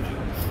of that engine.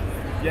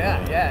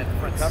 Yeah, the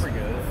front cover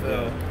goes.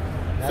 So,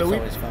 That's we,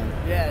 always fun.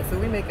 Yeah, so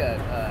we make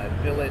a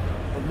billet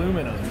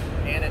aluminum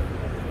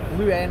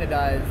blue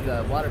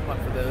anodized water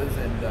pump for those,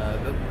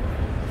 and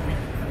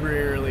we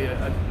rarely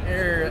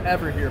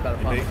ever hear about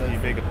a pump. You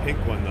make a pink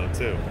one though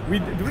too.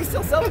 Do we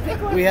still sell the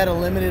pink one? We had a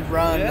limited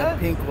run Yeah? of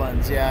pink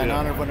ones, in Yeah.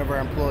 honor of one of our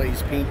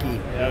employees,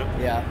 Pinky. Yep.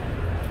 Yeah.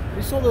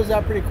 We sold those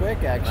out pretty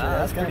quick, actually. Wow,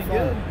 that's that's kind pretty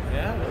of good. fun.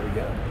 Yeah, there we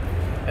go.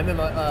 And then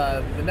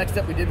the next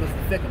step we did was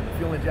the thickum, the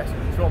fuel injection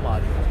control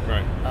module.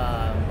 Right.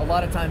 A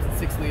lot of times in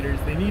 6 liters,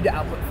 they need to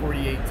output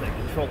 48 to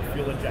control the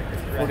fuel injectors.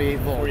 correct? 48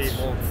 volts. 48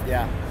 volts.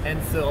 Yeah.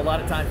 And so a lot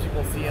of times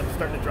people see them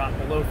starting to drop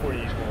below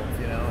 48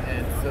 volts,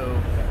 And so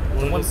Well,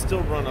 it'll once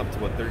still run up to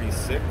what,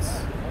 36?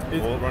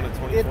 Will it run at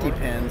 24? It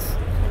depends.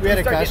 We had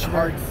a start getting customer.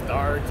 hard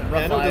starts and Yeah,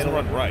 rough I know it doesn't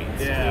idle. run right.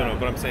 Yeah.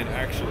 But I'm saying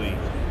actually.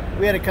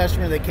 We had a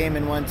customer that came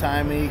in one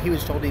time, and he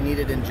was told he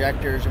needed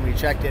injectors, and we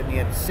checked it, and he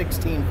had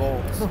 16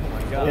 volts. Oh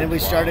my God. And then we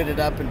Wow. started it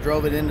up and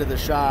drove it into the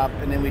shop,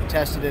 and then we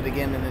tested it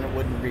again, and then it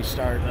wouldn't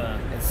restart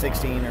at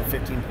 16 or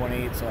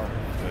 15.8. So,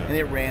 and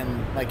it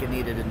ran like it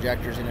needed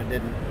injectors, and it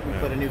didn't. We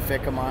put a new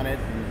Fickum on it,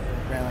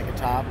 and ran like a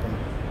top, and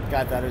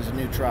God thought it was a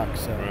new truck.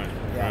 So, Right.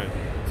 yeah. Right.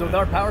 So with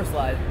our power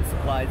supplies,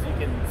 you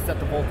can set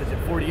the voltage at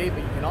 48,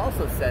 but you can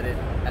also set it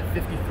at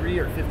 53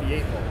 or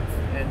 58 volts.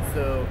 And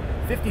so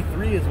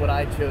 53 is what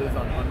I chose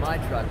on my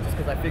truck, just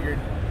because I figured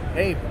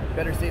hey,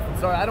 better safe than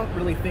sorry. I don't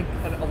really think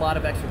a lot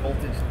of extra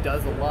voltage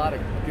does a lot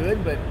of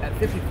good, but at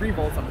 53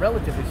 volts, I'm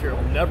relatively sure it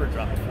will never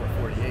drop to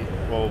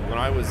 448. Well, when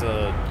I was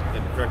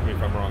and correct me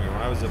if I'm wrong,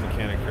 when I was a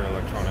mechanic or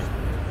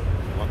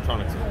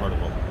electronics is part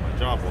of what my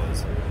job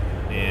was,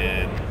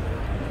 and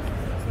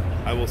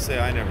I will say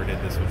I never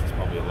did this, which is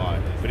probably a lie.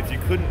 But if you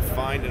couldn't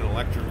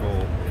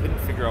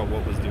figure out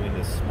what was doing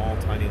this small,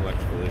 tiny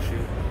electrical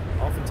issue,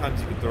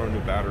 oftentimes you could throw a new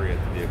battery at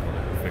the vehicle and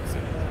it would fix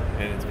it.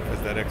 And it's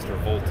because that extra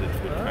voltage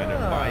would kind of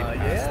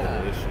bypass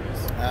little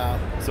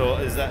issues. So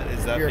is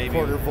that you're maybe a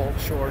quarter volt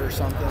short or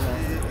something?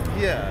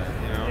 Yeah,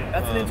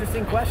 That's an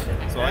interesting question.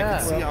 So I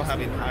can see how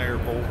having higher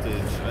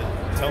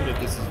voltage. Tell me if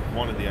this is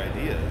one of the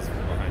ideas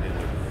behind it.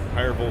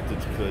 Higher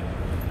voltage could.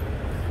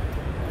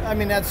 I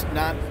mean, that's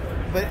not,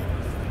 but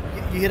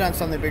you hit on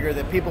something bigger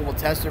that people will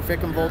test their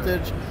FICM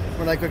voltage.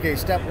 We're like, okay,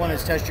 step one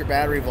is test your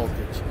battery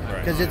voltage.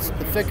 Because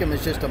the FICM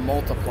is just a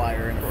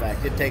multiplier in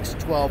effect. It takes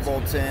 12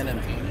 volts in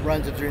and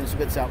runs it through and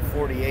spits out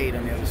 48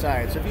 on the other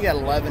side. So if you got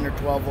 11 or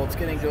 12 volts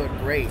getting to it,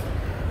 great.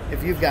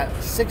 If you've got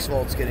 6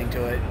 volts getting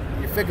to it,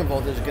 your FICM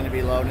voltage is going to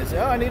be low. And you say,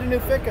 oh, I need a new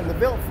FICM. The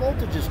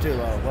voltage is too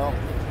low. Well,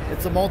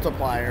 it's a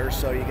multiplier,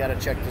 so you got to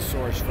check the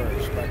source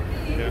first. But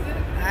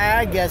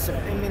I guess,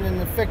 and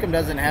the FICM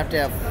doesn't have to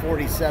have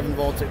 47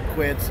 volts it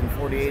quits and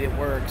 48 it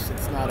works.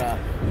 It's not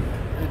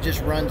it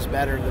just runs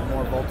better the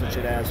more voltage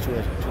it has to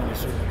a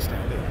certain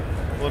extent.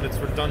 Well, and it's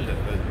redundant.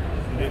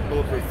 The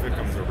bulletproof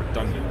FICMs are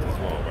redundant as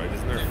well, right?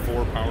 Isn't there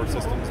 4 power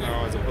systems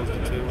now as opposed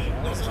to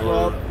 2?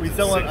 Well, we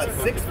sell a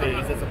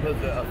 6-phase as opposed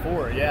to a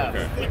 4,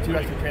 Okay. with 2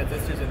 extra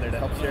transistors in there to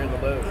help share the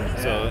load.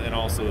 So, and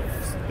also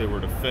if they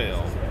were to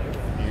fail,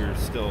 you're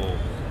still...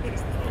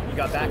 You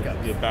got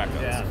backups. You have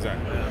backups,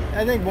 exactly.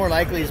 I think more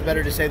likely it's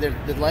better to say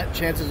that the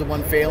chances of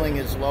one failing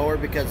is lower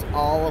because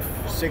all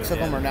 6 of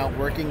them are now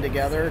working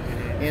together,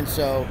 and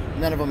so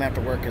none of them have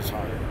to work as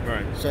hard.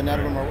 Right. So none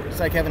of them are. It's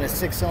like having a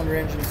 6-cylinder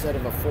engine instead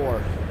of a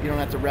 4. You don't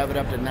have to rev it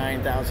up to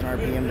 9,000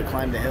 RPM to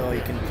climb the hill.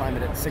 You can climb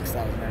it at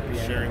 6,000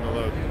 RPM. Sharing the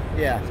load.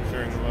 Yeah.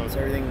 Sharing the load. So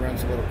everything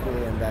runs a little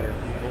cooler and better.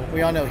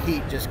 We all know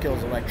heat just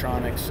kills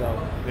electronics, so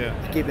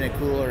keeping it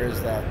cooler is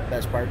the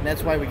best part. And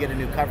that's why we get a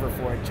new cover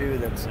for it too.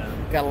 That's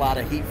got a lot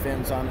of heat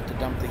fins on it to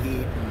dump the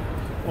heat.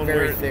 And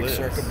very thick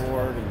circuit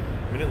board.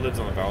 I mean, it lives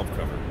on a valve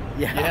cover.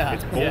 Yeah.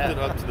 It's bolted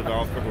up to the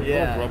valve cover with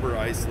little rubber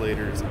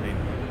isolators. I mean,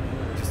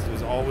 it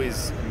was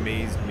always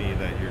amazed me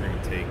that you're going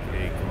to take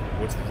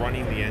what's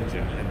running the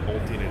engine and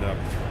bolting it up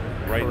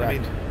right. Correct. I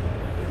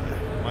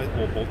mean, might as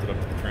well bolt it up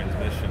to the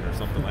transmission or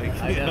something like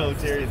that. I know,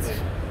 seriously.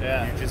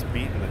 You're just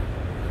beating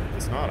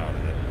the snot out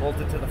of it.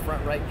 Bolted to the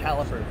front right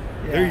caliper.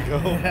 Yeah. There you go.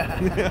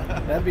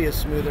 That'd be a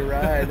smoother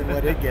ride than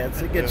what it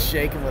gets. It gets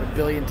shaken, 1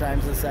 billion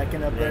times a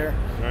second up there.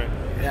 Right.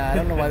 Yeah, I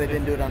don't know why they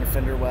didn't do it on a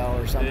fender well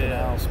or something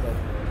else, but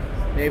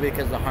maybe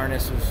because the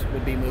harness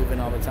would be moving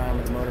all the time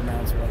with the motor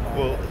mounts and whatnot.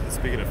 Well,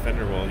 speaking of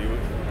fender well, your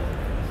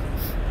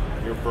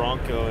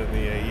Bronco and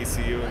the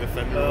ECU and the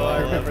fender well. Oh,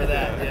 I remember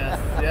that. Yes.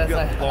 You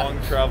got a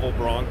long travel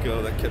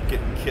Bronco that kept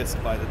getting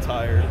kissed by the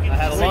tire. I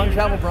had a long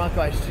travel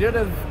Bronco. I should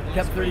have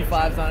kept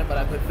 35s on it, but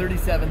I put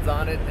 37s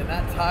on it, and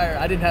that tire,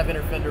 I didn't have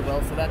inner fender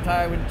well, so that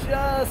tire would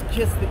just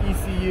kiss the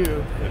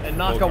ECU and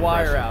knock a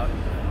wire out.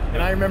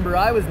 And I remember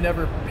I was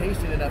never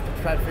patient enough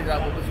to try to figure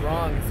out what was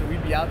wrong, so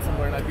we'd be out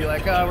somewhere and I'd be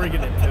like, oh, we're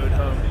getting towed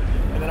home.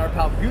 And then our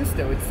pal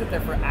Gusto would sit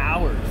there for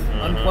hours,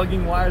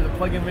 unplugging wires and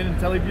plugging them in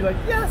until he'd be like,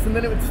 yes, and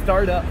then it would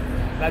start up.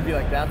 And I'd be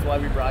like, that's why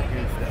we brought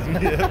Gusto.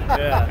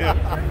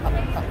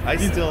 I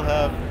still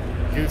have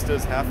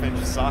Gusto's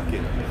 1/2-inch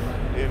socket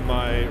in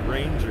my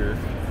Ranger.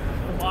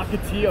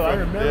 Locatio, I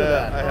remember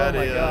that. I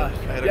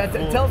had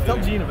tell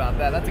Gene about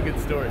that. That's a good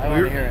story. I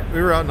want to hear it.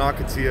 We were out in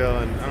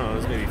Ocotillo, and I don't know, it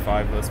was maybe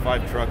 5 of us,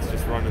 5 trucks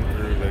just running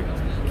through the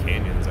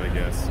canyons, I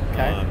guess.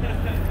 Okay.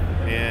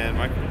 And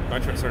my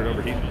truck started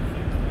overheating.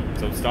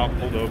 So stopped,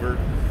 pulled over.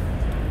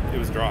 It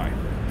was dry.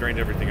 Drained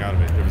everything out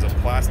of it. There was a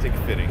plastic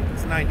fitting.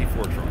 It's a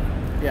 94 truck.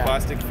 Yeah.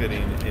 Plastic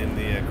fitting in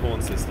the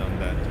coolant system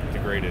that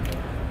degraded.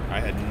 I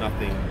had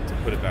nothing to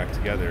put it back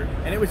together.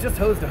 And it was just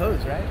hose to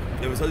hose, right?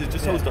 It was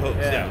just hose to hose.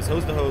 Yeah, it was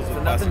hose to hose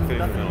with plastic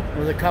fitting in the middle.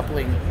 With a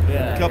coupling.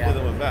 A couple of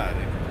them went bad.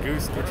 And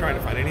Goose, we're trying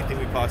to find anything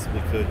we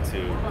possibly could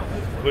to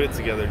put it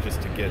together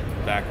just to get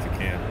back to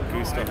camp.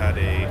 Gusto had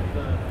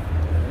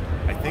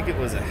I think it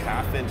was a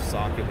 1/2-inch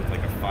socket with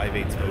like a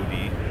 5/8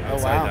 OD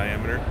outside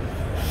diameter.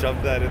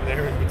 Shoved that in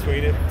there in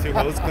between it, 2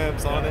 hose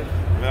clamps on it.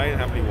 I mean, I didn't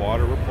have any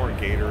water. We're pouring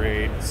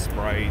Gatorade,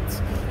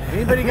 Sprite.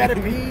 Anybody got a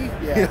pee?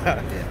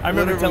 I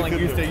remember telling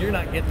Gusto, you're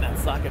not getting that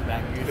socket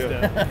back,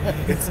 Gusto.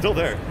 It's still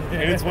there.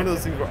 And it's one of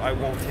those things where I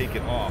won't take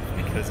it off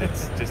because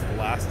it's just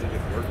lasted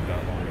and worked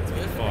that long. It's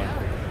been fun.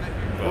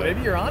 But, well,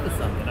 maybe you're onto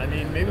something. I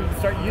mean, maybe we can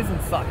start using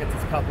sockets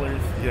as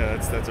couplers. Yeah,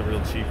 that's a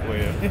real cheap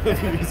way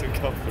of using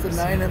couplers. It's a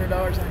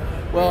 $900 thing.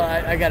 Well,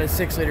 I got a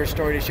 6-liter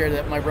story to share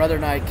that my brother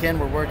and I, Ken,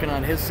 were working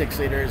on his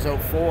 6-liter, his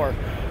 04,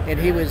 and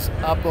he was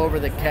up over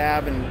the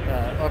cab and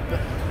up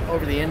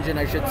over the engine,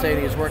 I should say, and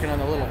he was working on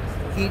the little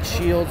heat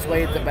shields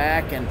way at the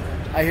back, and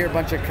I hear a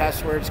bunch of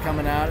cuss words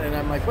coming out, and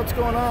I'm like, what's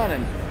going on?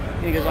 And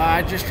And he goes,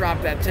 I just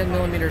dropped that 10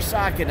 millimeter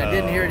socket. And I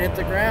didn't hear it hit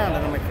the ground.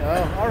 And I'm like,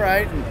 oh, all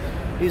right. And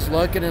he's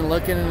looking, and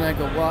I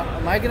go, well,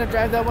 am I going to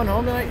drive that one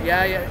home tonight?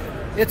 Yeah.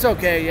 It's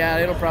okay. Yeah,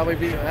 it'll probably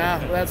be,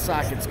 that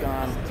socket's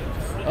gone.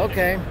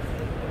 Okay.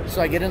 So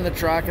I get in the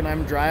truck, and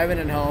I'm driving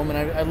it home,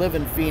 and I live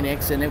in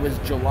Phoenix, and it was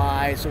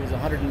July, so it was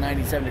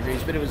 197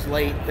 degrees, but it was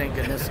late, thank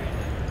goodness.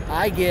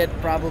 I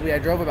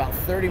drove about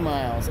 30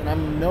 miles, and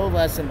I'm no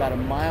less than about a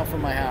mile from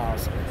my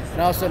house,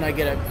 and all of a sudden I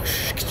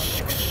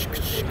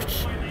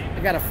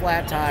got a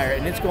flat tire,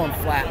 and it's going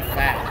flat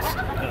fast.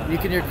 You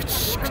can hear,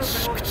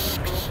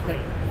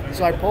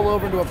 so I pull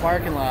over into a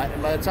parking lot,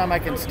 and by the time I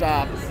can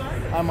stop,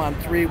 I'm on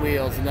 3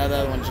 wheels, and that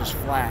other one's just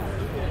flat.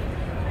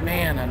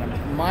 Man, and I'm a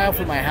mile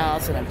from my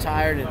house, and I'm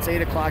tired. It's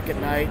 8 o'clock at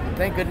night, and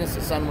thank goodness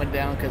the sun went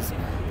down, because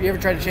if you ever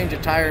try to change a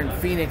tire in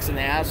Phoenix in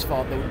the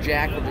asphalt, the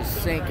jack will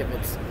just sink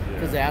because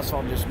the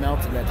asphalt just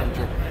melts at that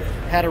temperature.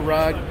 Had a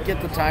rug,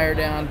 get the tire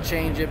down,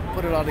 change it,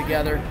 put it all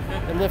together,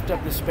 and lift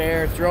up the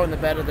spare, throw it in the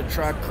bed of the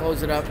truck,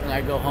 close it up, and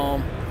I go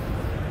home.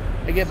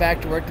 I get back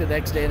to work the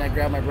next day, and I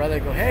grab my brother. I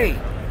go, hey,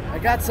 I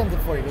got something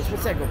for you. He goes,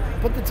 what's that? I go,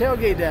 put the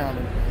tailgate down.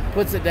 And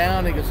puts it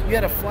down. He goes, you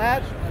had a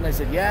flat? And I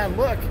said, yeah, and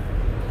look.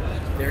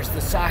 There's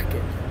the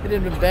socket. It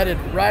had been embedded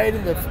right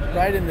in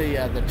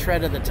the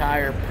tread of the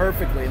tire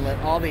perfectly, and let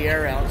all the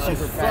air out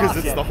super fast.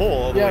 Because it's the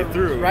hole all the way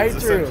through. Right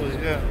through.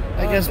 Yeah.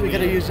 I guess we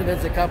could have used it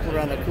as a coupler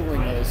on a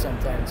cooling hose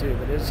sometime too,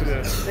 but it's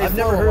just. I've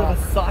never heard of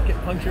a socket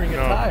puncturing a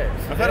tire.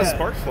 I've had a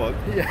spark plug.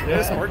 Yeah. I had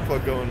a spark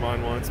plug go in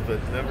mine once,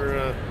 but never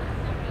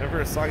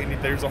a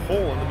socket. There's a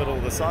hole in the middle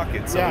of the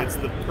socket, so it's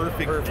the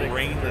perfect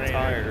drain the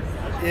tire.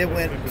 It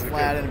went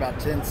flat in about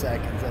 10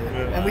 seconds.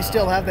 And we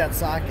still have that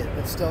socket.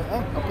 It's still,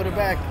 I'll put it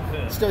back.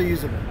 It's still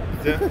usable.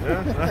 Yeah,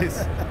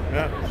 nice.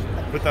 Yeah.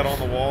 Put that on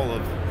the wall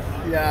of.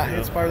 Yeah,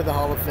 it's part of the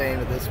Hall of Fame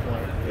at this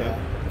point. Yeah.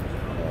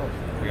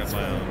 I got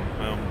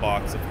my own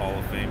box of Hall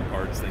of Fame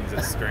parts, things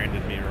that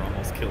stranded me or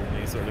almost killed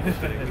me, sort of a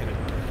thing.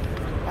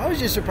 I was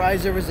just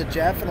surprised there was a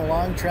Jeff and a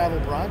long travel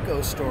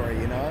Bronco story,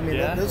 you know? I mean,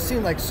 those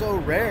seem like so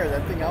rare.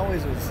 That thing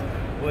always was.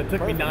 Well, it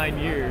took me 9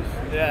 years.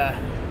 Yeah.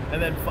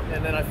 And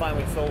then I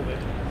finally sold it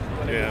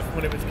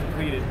when it was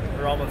completed,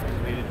 or almost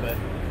completed, but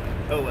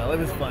oh well, it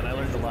was fun. I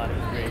learned a lot. It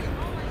was great.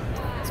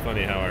 It's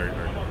funny how our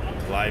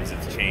lives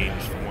have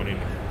changed from wanting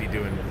to be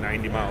doing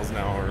 90 miles an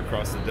hour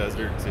across the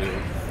desert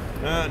to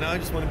now I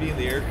just want to be in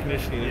the air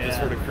conditioning and just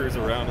sort of cruise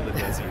around in the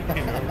desert,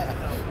 you know.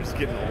 Just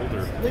getting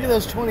older. Look at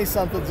those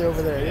 20-somethings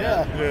over there.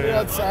 They're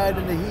outside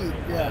in the heat.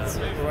 Yeah. That's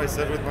what I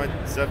said with my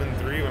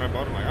 7.3 when I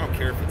bought it. I don't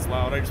care if it's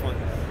loud. I just want,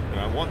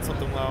 I want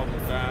something loud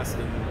and fast.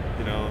 And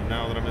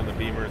now that I'm in the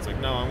Beamer, it's like,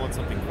 no, I want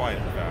something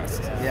quiet and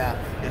fast. Yeah.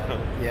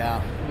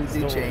 Yeah. We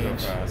do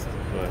change. Fast,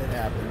 but it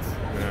happens.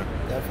 Yeah.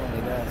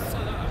 Definitely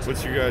does.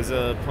 What's your guys'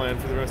 plan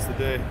for the rest of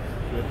the day?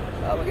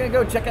 We're going to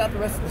go check out the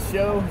rest of the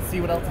show,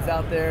 see what else is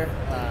out there,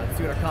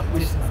 see what our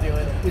competition's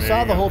doing. We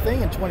saw the whole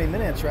thing in 20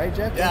 minutes, right,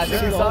 Jeff? Yeah, I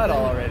think we saw it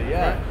all already,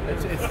 yeah.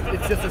 Right.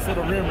 It's just this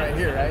little room right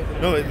here, right?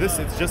 No, it's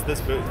just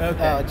this booth.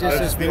 Okay.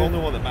 That's the only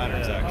one that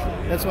matters,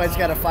 actually. That's why it's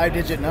got a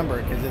 5-digit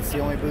number, because it's the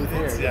only booth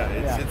here.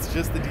 It's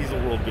just the Diesel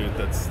World booth.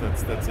 That's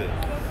it.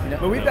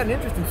 But we've got an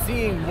interest in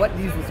seeing what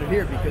diesels are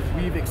here, because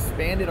we've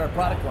expanded our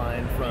product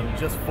line from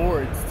just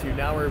Fords to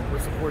now we're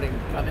supporting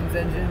Cummins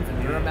engines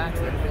and Duramax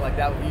and everything like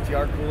that with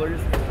EGR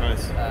coolers.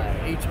 Nice.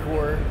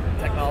 H-Core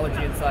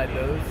technology inside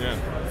those. Yeah.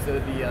 So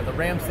the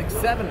Ram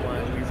 6.7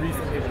 one we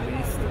recently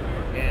released,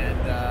 and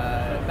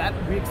that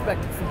we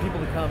expect some people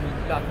to come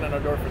knocking on our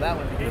door for that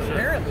one, because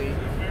apparently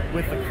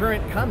with the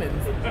current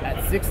Cummins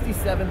at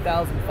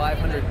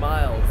 67,500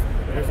 miles,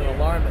 there's an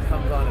alarm that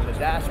comes on in the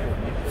dashboard.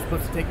 You're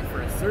supposed to take it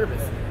for a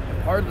service.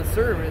 And part of the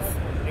service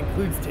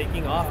includes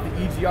taking off the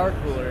EGR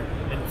cooler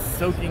and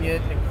soaking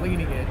it and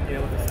cleaning it,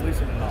 with a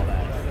solution and all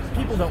that.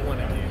 People don't want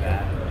to do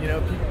that.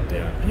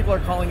 People are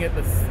calling it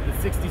the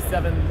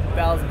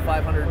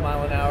 67,500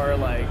 mile an hour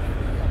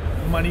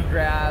money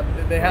grab.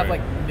 They have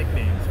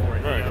nicknames for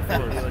it. Right, of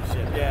course.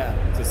 Dealership. Yeah.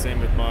 It's the same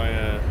with my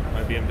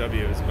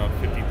BMW. It's about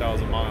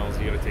 50,000 miles.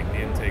 You got to take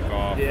the intake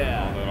off and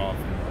all that off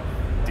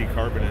and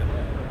decarbon it.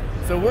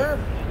 So we're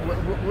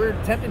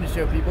attempting to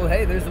show people,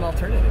 hey, there's an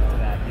alternative to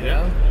that. You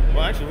know?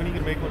 Well, actually, when are you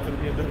can make one for the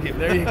BMW?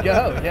 There you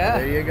go. Yeah.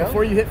 There you go.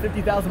 Before you hit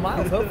 50,000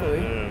 miles, hopefully.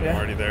 I'm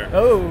already there.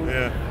 Oh.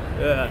 Yeah.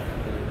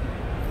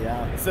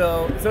 Yeah.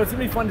 So it's gonna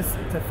be fun to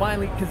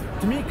finally, because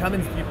to me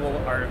Cummins people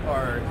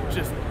are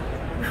just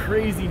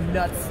crazy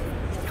nuts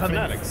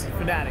Cummins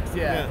fanatics.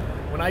 Yeah.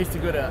 When I used to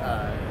go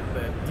to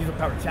the Diesel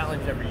Power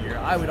Challenge every year,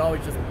 I would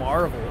always just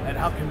marvel at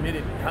how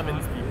committed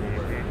Cummins people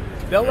were.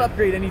 They'll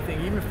upgrade anything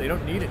even if they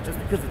don't need it, just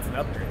because it's an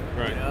upgrade.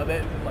 Right.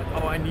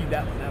 I need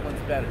that one. That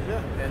one's better.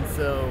 Yeah. And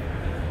so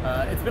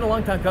it's been a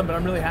long time coming, but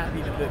I'm really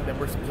happy that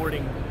we're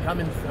supporting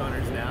Cummins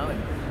owners now. And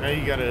now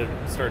you got to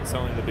start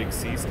selling the big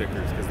C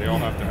stickers, because they all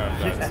have to have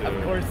that too.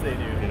 Of course they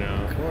do.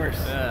 Of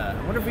course. I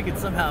wonder if we could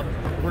somehow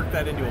work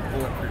that into a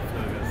Bulletproof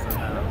logo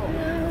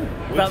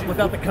somehow.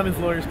 Without the Cummins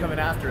lawyers coming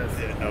after us.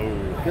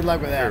 Good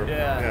luck with that.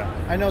 Yeah.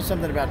 I know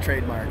something about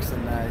trademarks,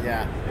 and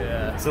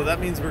Yeah. So that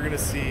means we're going to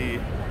see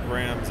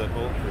Rams at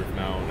Bulletproof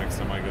now next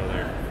time I go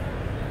there.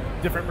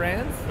 Different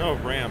brands? No,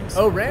 Rams.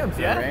 Oh, Rams,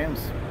 yeah. Rams.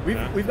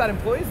 We've got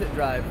employees that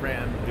drive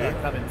Ram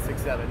Cummins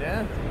 6.7,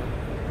 yeah.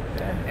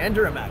 And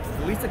Duramaxes.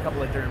 At least a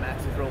couple of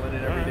Duramaxes rolling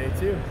in every day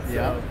too.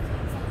 So,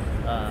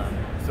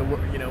 so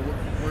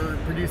we're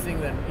producing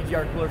the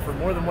EGR cooler for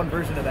more than one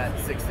version of that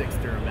 6.6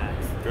 Duramax.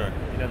 Okay.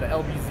 You know, the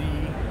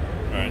LBZ.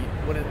 Right.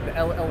 What is the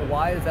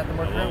LLY? Is that the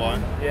more current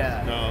one?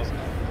 Yeah. No.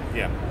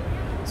 Yeah.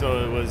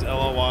 So it was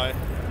LLY.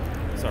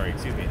 Sorry,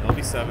 excuse me.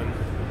 LB7,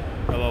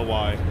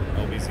 LLY,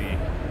 LBZ,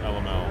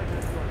 LML.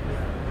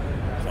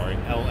 Sorry,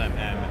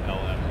 LMM,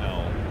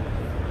 LML,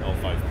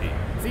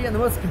 L5P. See, and the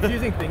most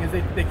confusing thing is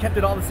they kept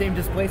it all the same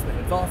displacement.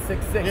 It's all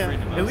 6.6.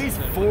 Yeah. At least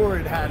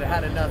Ford had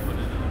enough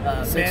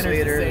manners to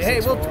say, hey,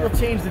 we'll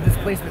change the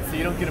displacement so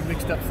you don't get them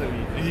mixed up so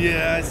easy.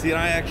 Yeah, see, and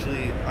I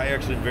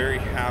actually very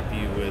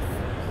happy with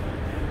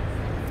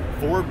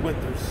Ford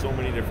went through so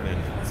many different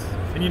engines.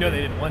 And you know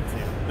they didn't want to.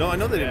 No, I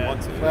know they didn't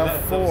want to.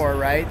 Well, four,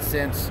 right,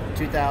 since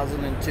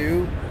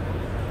 2002.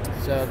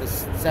 So the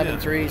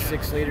 7.3,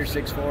 6 liter,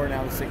 6.4,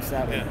 now the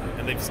 6.7. Yeah,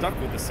 and they've stuck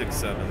with the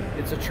 6.7.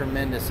 It's a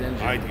tremendous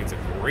engine. I think it's a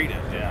great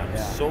engine. Yeah. I'm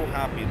so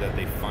happy that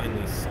they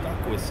finally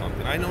stuck with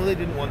something. I know they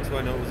didn't want to.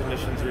 I know it was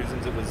emissions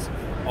reasons. It was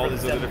all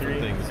these other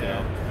different things, you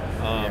know.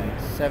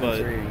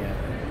 7.3, yeah.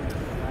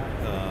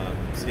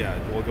 So yeah,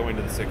 well, going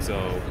to the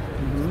 6.0,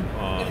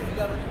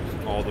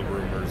 all the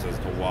rumors as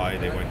to why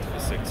they went to the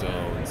 6.0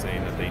 and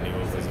saying that they knew it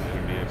wasn't going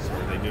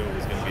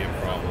to be a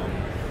problem.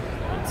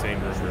 Insane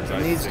rumors.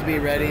 It needs to be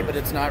ready, but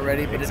it's not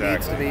ready, but it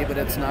needs to be, but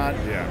it's not.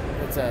 Yeah.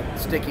 It's a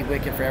sticky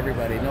wicket for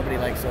everybody. Nobody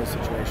likes those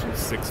situations.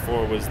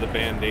 6.4 was the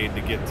band-aid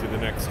to get to the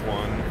next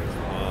one.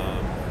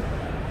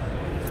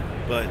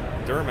 But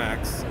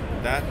Duramax,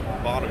 that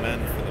bottom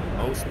end for the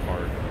most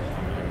part,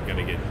 I'm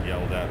going to get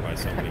yelled at by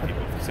so many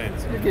people for saying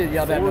this. You get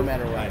yelled at no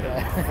matter what.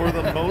 For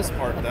the most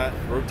part, that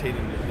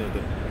rotating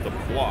the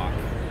block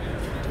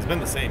has been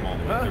the same all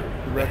the way through.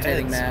 The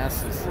rotating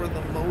heads, mass. for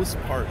the most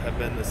part, have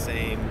been the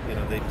same. You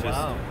know, they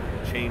just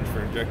changed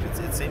for injected. It's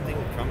the same thing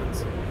with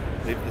Cummins.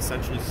 They've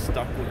essentially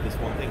stuck with this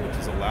one thing, which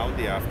has allowed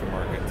the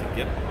aftermarket to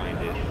get behind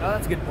it. Oh,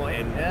 that's a good point.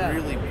 And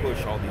really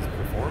push all these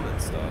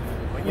performance stuff.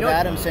 What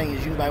Adam's saying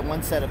is you can buy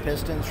one set of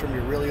pistons from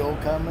your really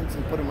old Cummins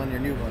and put them on your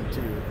new one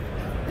too.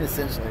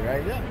 Essentially,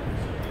 right? Yeah.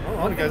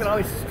 One thing that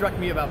always struck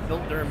me about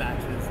built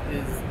Duramaxes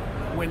is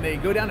when they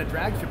go down a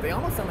drag strip, they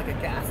almost sound like a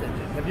gas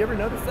engine. Have you ever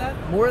noticed that?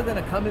 More than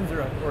a Cummins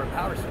or a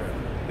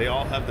Powerstroke. They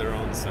all have their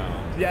own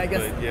sound. Yeah, I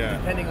guess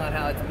depending on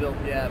how it's built.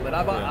 Yeah, but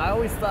I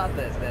always thought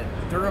that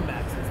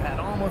Duramaxes had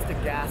almost a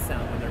gas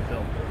sound when they're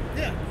built.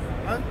 Yeah,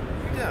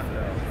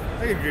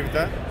 I can agree with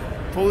that.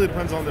 Totally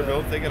depends on their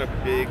build. They got a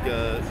big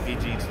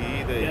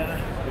VGT.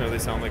 They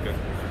sound like a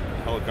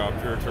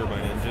helicopter or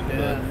turbine engine.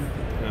 Yeah.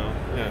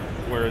 But,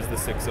 whereas the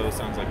 6.0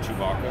 sounds like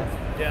Chewbacca.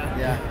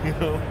 Yeah.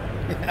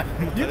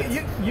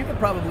 You could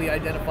probably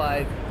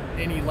identify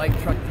any light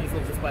truck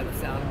diesel just by the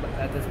sound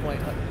at this point,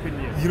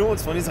 couldn't you? You know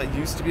what's funny is I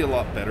used to be a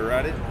lot better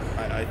at it.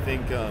 I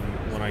think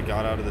when I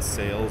got out of the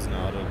sales and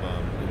out of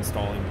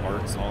installing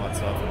parts and all that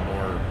stuff, and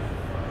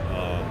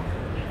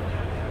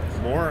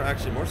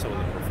more so on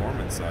the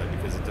performance side,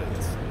 because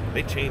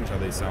they change how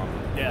they sound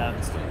with the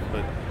performance stuff.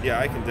 But yeah,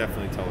 I can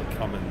definitely tell a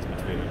Cummins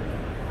between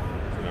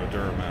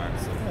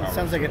Duramax and It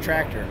sounds like a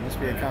tractor. It must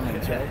be a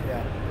Cummins, right?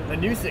 Yeah. The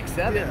new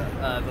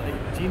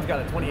 6.7, Gene's got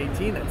a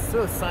 2018 that's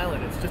so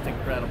silent, it's just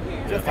incredible.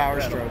 Just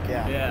Powerstroke,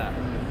 yeah. Yeah.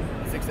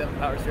 6.7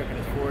 Powerstroke in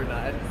his Ford.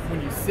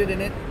 When you sit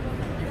in it,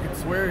 you could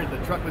swear the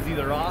truck was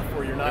either off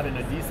or you're not in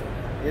a diesel.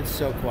 It's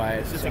so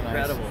quiet. It's just so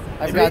incredible.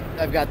 Nice.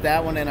 I've got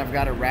that one, and I've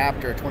got a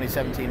Raptor, a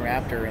 2017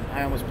 Raptor, and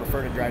I almost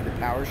prefer to drive the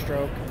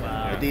Powerstroke.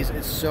 Wow.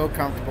 It's so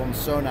comfortable and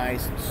so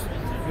nice.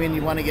 When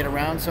you want to get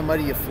around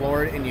somebody, you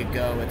floor it and you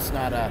go. It's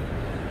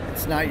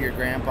not your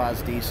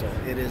grandpa's diesel.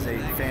 It is a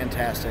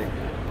fantastic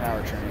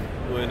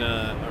powertrain. When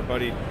our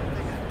buddy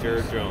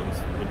Jared Jones,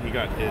 when he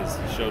got his,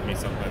 he showed me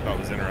something I thought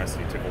was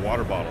interesting. He took a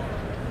water bottle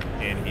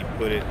and he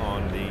put it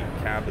on the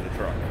cab of the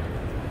truck,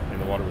 and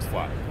the water was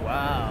flat.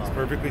 Wow. It was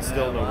perfectly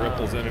still, no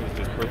ripples in it. It was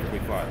just perfectly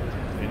flat.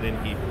 And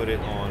then he put it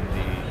on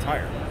the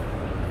tire,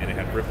 and it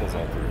had ripples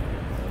all through.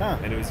 Huh.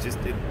 And it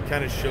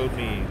kind of showed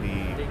me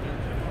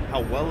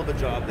how well of a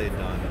job they'd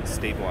done in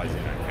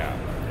stabilizing that cab.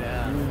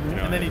 Yeah.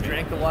 And then he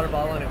drank the water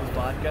bottle and it was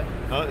vodka.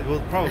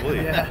 Well, probably.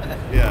 Yeah.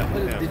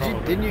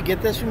 Didn't you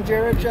get this from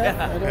Jared, Jeff?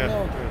 Yeah. I don't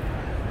know.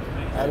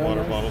 I don't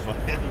water know. bottle.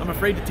 I'm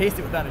afraid to taste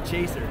it without a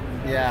chaser.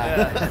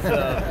 Yeah.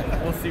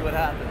 So we'll see what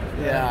happens.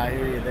 Yeah, I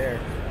hear you there.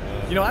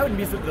 I wouldn't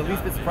be the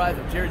least bit surprised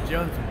if Jared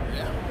Jones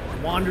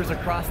wanders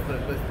across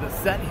the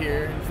set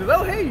here and says,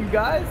 "Oh, hey, you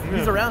guys!"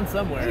 He's around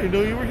somewhere. I didn't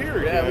know you were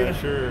here. Yeah,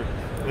 sure.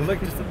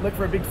 Look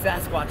for a big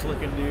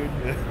Sasquatch-looking dude.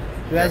 Yeah.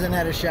 Who hasn't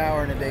had a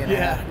shower in a day and a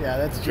half? Yeah,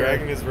 that's true.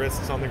 Dragging his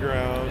wrists on the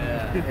ground.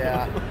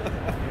 Yeah.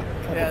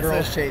 Couple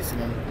girls chasing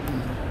him.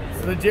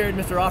 So Jared,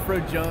 Mr.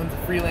 Off-Road Jones, a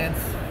freelance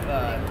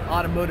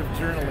automotive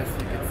journalist,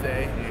 you could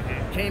say,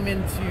 came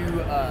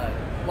into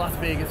Las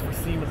Vegas for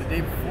SEMA the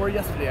day before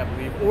yesterday, I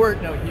believe. Or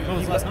no, he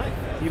last night.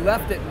 He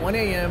left at 1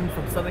 a.m.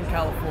 from Southern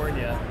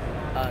California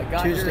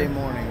Got Tuesday here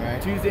morning,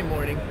 right? Tuesday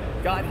morning.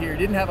 Got here,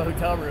 didn't have a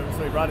hotel room,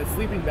 so he brought his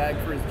sleeping bag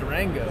for his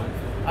Durango.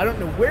 I don't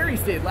know where he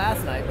stayed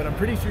last night, but I'm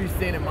pretty sure he's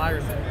staying in my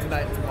room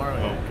tonight and tomorrow.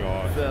 Oh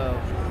gosh. So,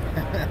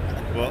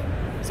 well,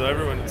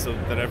 so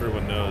that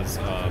everyone knows,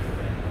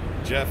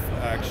 Jeff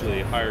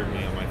actually hired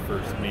me on my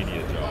first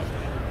media job.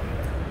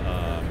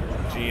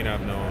 Gene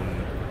I've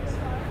known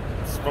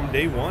from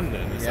day one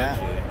then,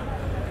 essentially.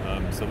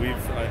 So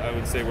I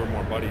would say we're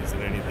more buddies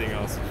than anything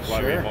else, which is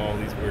why we have all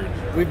these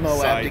weird Moab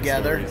side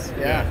together. stories.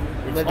 Yeah.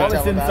 all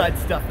this inside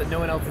stuff that no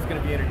one else is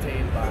going to be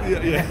entertained by.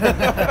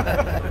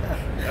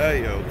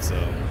 I hope so.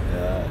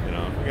 Yeah. You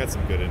know, we got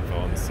some good info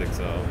on the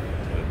 6.0.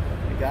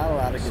 We got a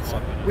lot of good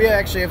stuff. We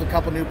actually have a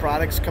couple new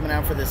products coming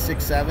out for the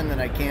 6.7 that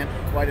I can't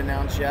quite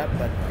announce yet,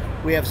 but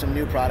we have some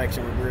new products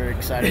that we're very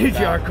excited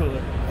about. AGR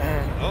cooler.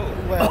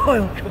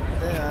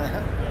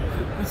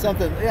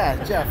 Something,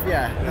 Jeff,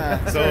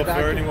 So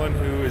for anyone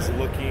who is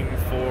looking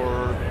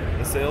for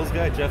a sales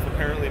guy, Jeff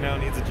apparently now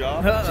needs a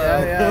job.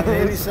 Yeah,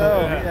 maybe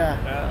so.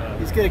 Yeah,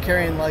 he's good at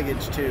carrying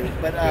luggage too.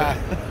 But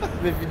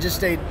if you just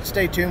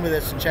stay tuned with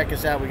us and check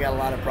us out, we got a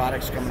lot of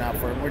products coming out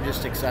for him. We're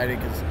just excited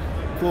because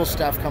cool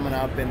stuff coming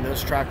up, and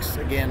those trucks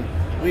again,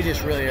 we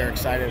just really are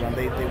excited on.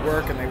 They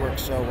work and they work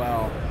so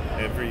well.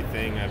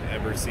 Everything I've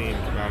ever seen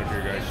come out of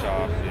your guys'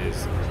 shop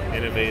is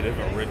innovative,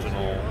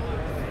 original,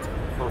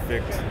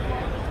 perfect.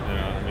 You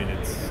know, I mean,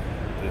 it's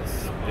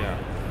yeah.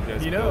 You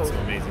guys have built some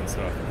amazing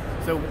stuff.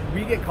 So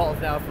we get calls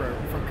now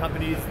from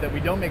companies that we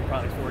don't make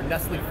products for.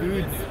 Nestle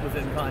Foods was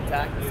in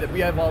contact and said, we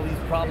have all these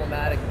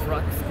problematic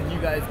trucks. Can you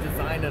guys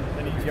design an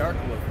EGR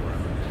cooler for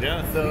them?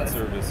 Yeah, fleet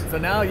service. So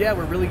now,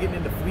 we're really getting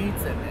into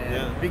fleets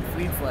and big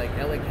fleets like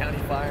LA County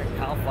Fire,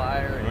 Cal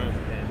Fire,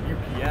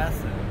 and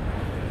UPS.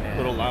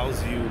 It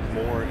allows you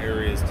more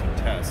areas to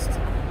test,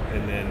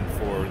 and then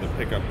for the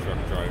pickup truck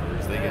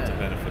drivers, they get to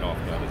benefit off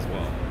that as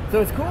well.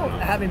 So it's cool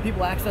having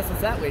people access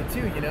us that way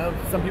too. You know,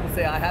 some people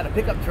say I had a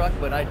pickup truck,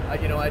 but I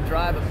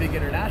drive a big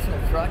international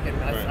truck, and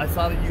I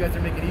saw that you guys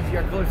are making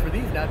EGR coolers for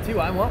these now too.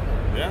 I want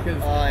one.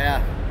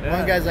 Yeah.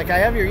 One guy's like, I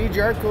have your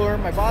EGR cooler.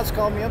 My boss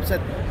called me up and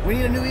said, we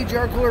need a new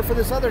EGR cooler for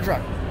this other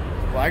truck.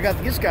 Well, I got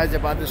these guys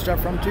that bought this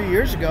stuff from 2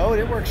 years ago,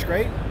 and it works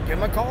great. Give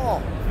them a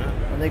call.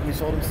 I think we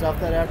sold them stuff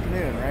that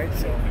afternoon, right?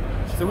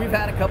 So we've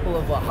had a couple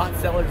of hot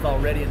sellers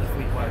already in the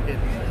fleet market.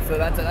 So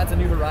that's a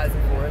new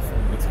horizon for us.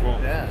 That's cool.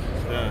 Yeah.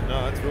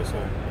 No, that's real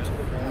cool.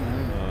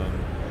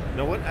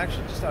 No, what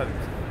actually just out of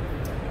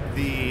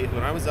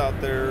when I was out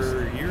there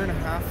a year and a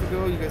half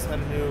ago, you guys had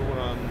a new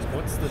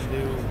what's the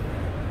new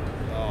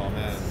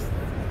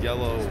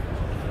yellow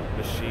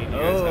machine you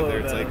guys have there?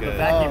 It's like a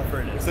vacuum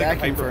furnace. It's like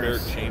a hyperbaric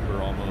furnace.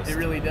 chamber almost. It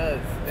really does.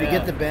 If you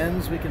get the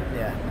bends, we can.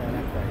 Yeah, no,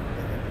 not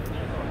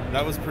quite.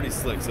 That was pretty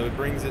slick. So it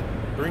brings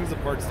the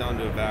parts down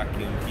to a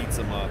vacuum, heats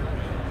them up,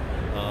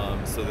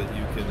 so that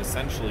you can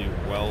essentially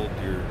weld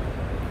your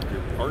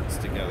parts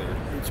together.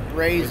 It's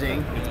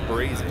brazing. It's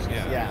brazing,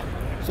 yeah. Yeah.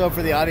 So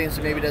for the audience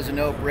that maybe doesn't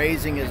know,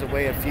 brazing is a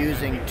way of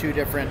fusing two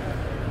different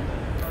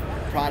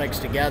products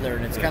together,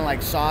 and it's kind of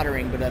like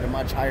soldering, but at a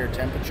much higher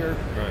temperature.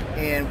 Right.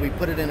 And we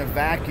put it in a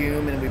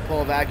vacuum, and we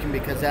pull a vacuum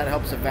because that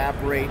helps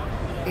evaporate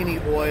any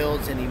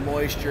oils, any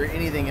moisture,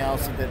 anything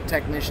else that the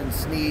technician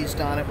sneezed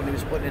on it when he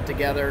was putting it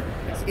together.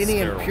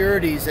 Any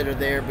impurities that are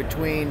there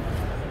between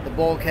the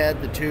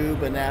bulkhead, the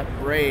tube, and that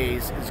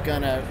braze is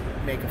gonna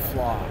make a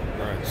flaw.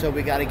 Right. So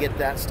we got to get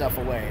that stuff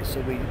away.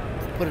 So we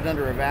put it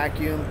under a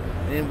vacuum,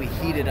 and then we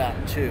heat it up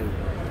too.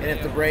 And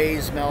if the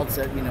braze melts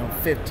at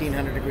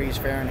 1,500 degrees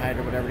Fahrenheit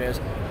or whatever it is,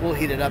 we'll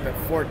heat it up at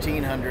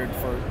 1,400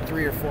 for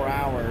 3 or 4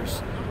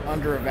 hours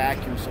under a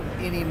vacuum. So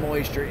any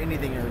moisture,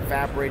 anything that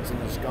evaporates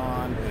and is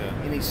gone.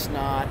 Yeah. Any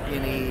snot,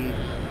 any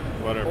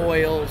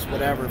oils,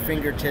 whatever,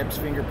 fingertips,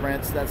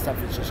 fingerprints, that stuff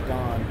is just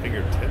gone.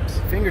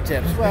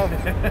 Fingertips. Well,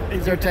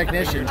 these are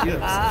technicians.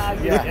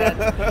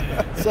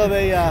 So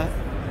they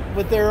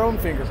with their own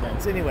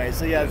fingerprints. Anyway,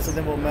 so so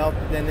then we'll melt,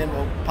 and then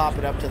we'll pop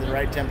it up to the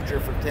right temperature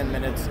for 10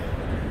 minutes.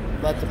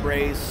 Let the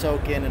braze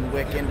soak in and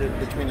wick into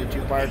between the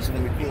two parts, and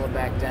then we cool it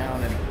back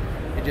down, and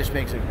it just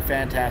makes a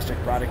fantastic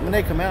product. When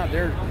they come out,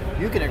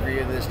 you can agree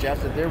with this,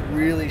 Jeff, that they're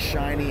really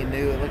shiny and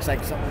new. It looks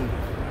like something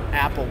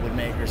Apple would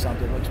make or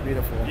something. It looks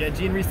beautiful. Yeah,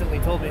 Gene recently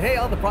told me, hey,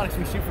 all the products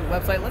we shoot for the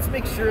website, let's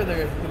make sure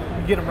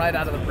we get them right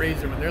out of the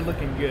brazier when they're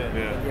looking good.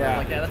 Yeah. I'm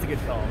like, that's a good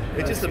call.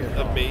 It just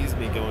amazed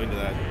me going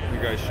to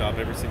your guys' shop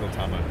every single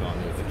time I've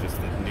gone with it. Just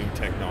the new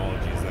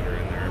technologies that are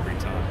in there every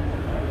time.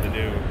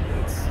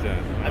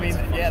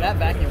 That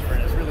vacuum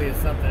furnace really is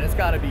something. It's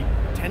got to be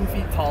 10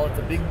 feet tall. It's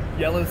a big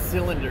yellow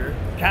cylinder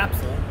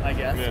capsule, I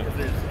guess, because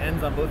there's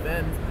ends on both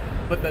ends.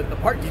 But the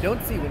part you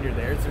don't see when you're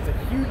there is there's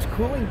a huge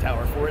cooling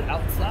tower for it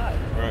outside.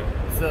 Right.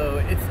 So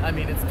it's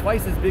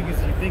twice as big as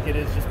you think it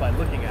is just by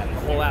looking at it,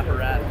 the whole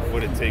apparatus.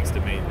 What it takes to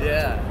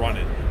run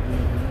it.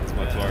 It's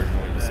much larger than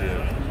what you see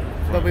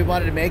it. But we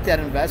wanted to make that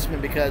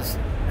investment because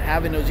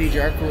having those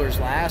EGR coolers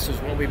last is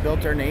what we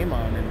built our name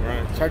on.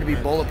 And it's hard to be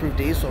bulletproof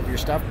diesel if your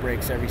stuff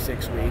breaks every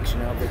 6 weeks,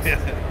 if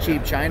it's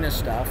cheap China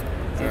stuff.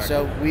 Exactly. And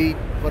so we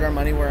put our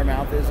money where our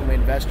mouth is, and we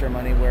invest our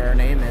money where our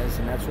name is,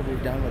 and that's what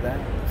we've done with that.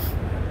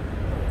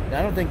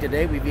 I don't think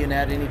today we've even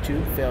had any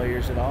tube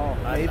failures at all.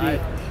 Maybe.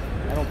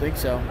 I don't think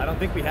so. I don't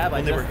think we have.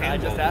 I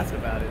just asked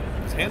about it.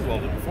 It was hand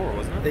welded before,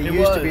 wasn't it? They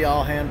used to be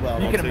all hand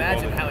welded. You can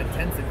imagine how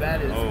intensive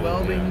that is,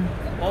 welding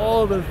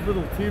all those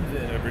little tubes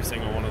in. Every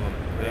single one of them.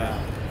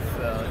 Yeah.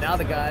 So now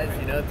the guys,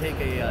 take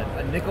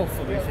a nickel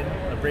solution,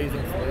 a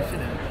brazing solution,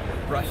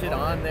 and brush it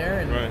on there,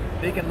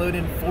 and they can load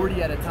in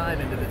 40 at a time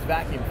into this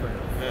vacuum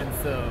furnace. Yeah. And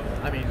so,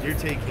 I mean, you're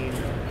taking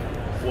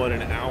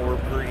an hour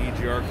per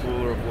EGR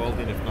cooler of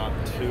welding, if not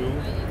 2,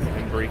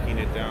 and breaking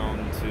it down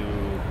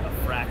to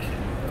a fraction.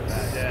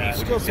 It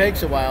still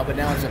takes a while, but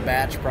now it's a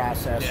batch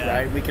process,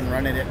 right? We can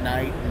run it at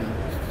night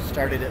and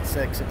start it at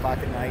 6 o'clock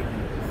at night,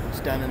 and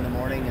it's done in the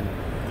morning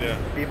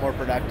and be more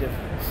productive.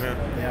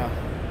 Yeah.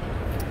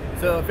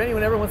 So if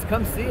anyone ever wants to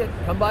come see it,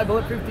 come by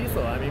Bulletproof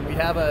Diesel. I mean, we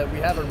have a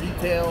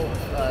retail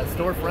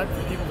storefront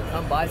for people to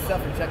come buy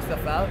stuff and check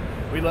stuff out.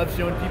 We love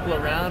showing people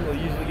around. We'll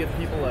usually give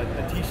people a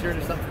T-shirt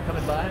or something for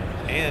coming by.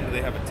 And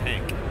they have a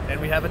tank. And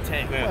we have a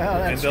tank. Yeah. Well,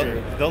 that's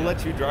true. They'll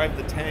let you drive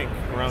the tank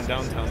around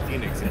downtown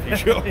Phoenix if you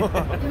show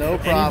up. No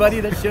problem. Anybody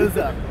that shows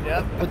up.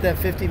 Yep. Put that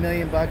 $50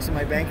 million in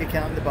my bank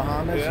account in the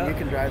Bahamas, and you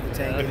can drive the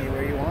tank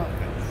anywhere you want.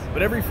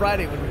 But every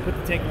Friday when we put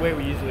the tank away,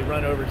 we usually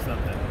run over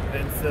something.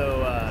 And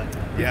so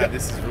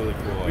this is really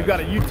cool. We've got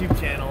a YouTube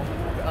channel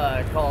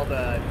called,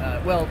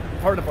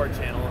 part of our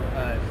channel,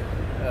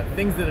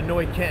 Things That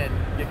Annoy Ken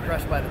Get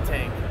Crushed by the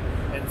Tank.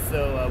 And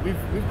so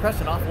we've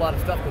crushed an awful lot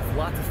of stuff because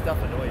lots of stuff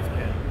annoys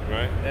Ken.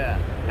 Right. Yeah.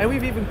 And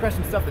we've even crushed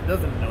some stuff that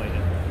doesn't annoy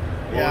him.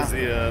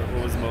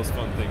 What was the most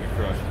fun thing to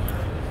crush?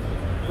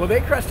 Well,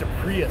 they crushed a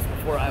Prius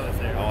before I was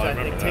there, which I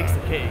think takes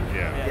the cake.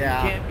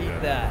 Yeah. You can't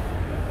beat that.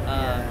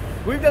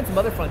 We've done some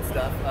other fun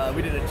stuff.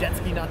 We did a jet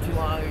ski not too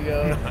long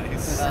ago.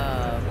 Nice.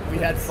 We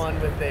had fun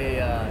with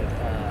a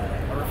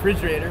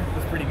refrigerator. It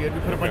was pretty good. We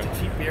put a bunch of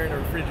cheap beer in a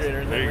refrigerator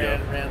and then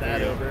ran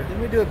that over.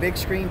 Didn't we do a big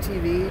screen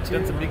TV too?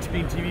 Done some big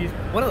screen TVs.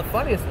 One of the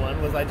funniest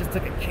one was I just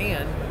took a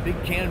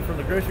big can from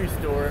the grocery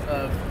store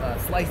of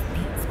sliced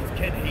beets, because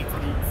Ken hates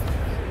beets.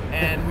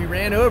 And we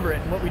ran over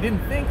it, and what we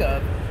didn't think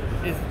of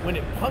is when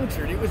it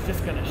punctured, it was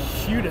just going to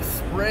shoot a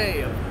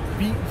spray of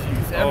beet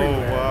juice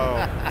everywhere. Oh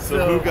wow!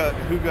 So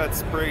who got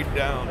sprayed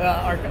down?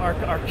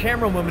 Our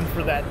camera woman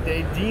for that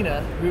day,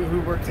 Dina,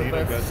 who works with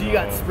us, she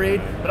got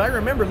sprayed. But I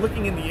remember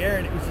looking in the air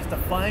and it was just a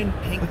fine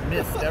pink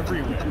mist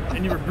everywhere,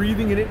 and you were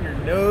breathing in it in your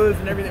nose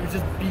and everything. It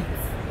was just beets.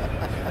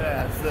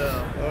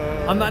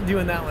 I'm not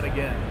doing that one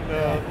again.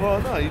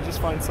 Well, no, you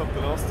just find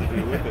something else to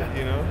do with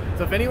it,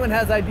 So if anyone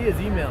has ideas,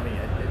 email me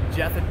at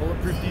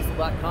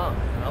jeff@bulletproofdiesel.com.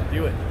 I'll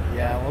do it.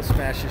 Yeah, we'll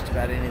smash just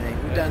about anything.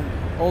 We've done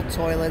old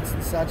toilets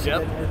and such that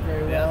didn't work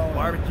very well.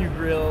 Barbecue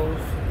grills.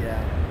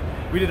 Yeah.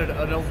 We did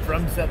an old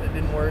drum set that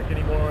didn't work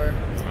anymore.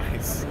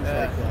 Nice. Things like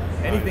that.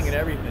 Anything and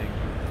everything.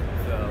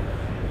 So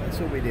that's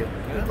what we do.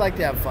 We'd like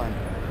to have fun.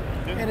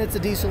 Yeah. And it's a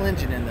diesel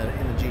engine in the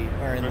Jeep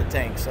or in the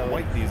tank. So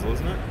white diesel,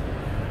 isn't it?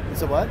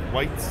 It's a what?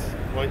 White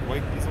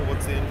diesel.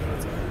 What's the engine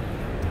that's in it?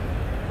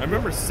 I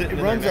remember sitting.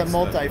 It runs on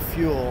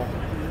multi-fuel.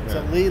 It's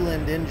a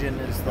Leland engine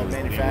is the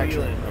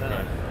manufacturer.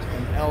 Okay.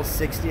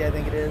 L60, I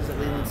think it is, a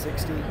Leland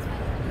 60. It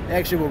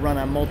actually will run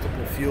on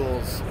multiple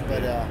fuels,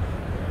 but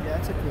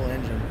it's a cool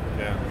engine.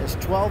 Yeah. There's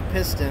 12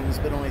 pistons,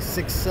 but only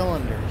 6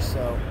 cylinders,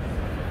 so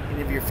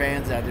any of your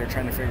fans out there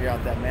trying to figure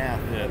out that math.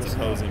 Yeah, it's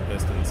opposing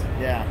pistons.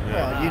 Yeah,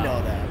 well, you know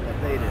that,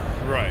 but they do.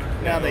 Right.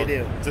 Now they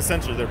do. It's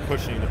essentially the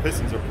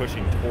pistons are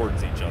pushing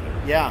towards each other.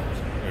 Yeah.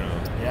 You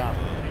know? Yeah.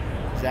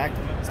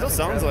 Exactly. Still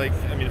sounds like,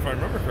 if I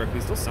remember correctly,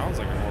 it still sounds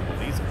like a normal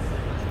diesel.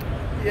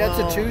 Yeah, it's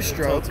a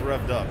 2-stroke. Until it's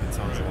revved up, it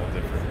sounds a little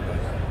different.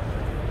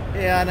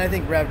 Yeah, and I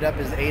think revved up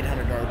is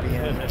 800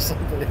 RPM or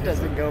something. It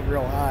doesn't go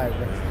real high,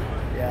 but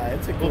yeah,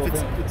 it's a cool thing.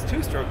 Well, if it's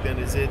 2-stroke, then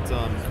is it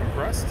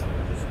compressed?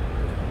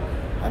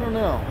 I don't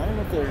know. I don't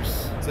know if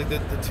there's... It's like the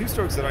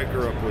 2-strokes that I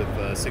grew up with,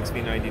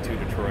 6V92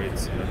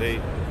 Detroits, they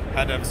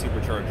had to have a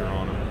supercharger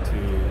on them to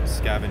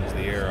scavenge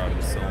the air out of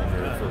the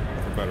cylinder for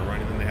better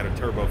running. And then they had a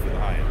turbo for the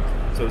high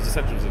end. So it was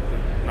essentially,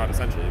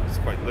 it was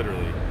quite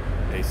literally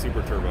a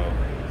super turbo.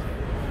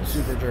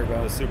 Super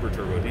turbo. A super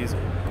turbo diesel.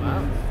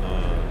 Wow.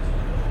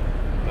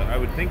 But I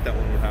would think that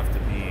one would have to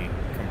be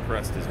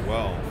compressed as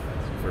well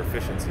for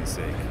efficiency's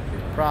sake.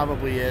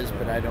 Probably is,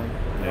 but I don't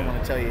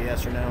want to tell you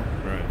yes or no.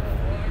 Right.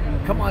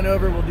 Come on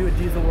over. We'll do a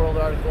Diesel World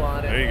article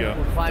on it. There you go.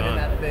 We'll climb in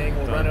that thing.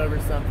 We'll run over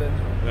something.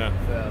 Yeah.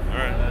 So, all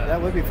right.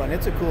 That would be fun.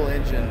 It's a cool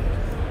engine.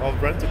 I'll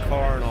rent a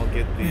car and I'll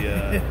get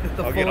the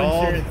I'll get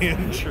all the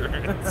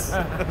insurance.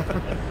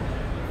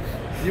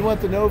 You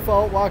want the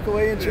no-fault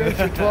walk-away insurance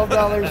for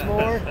 $12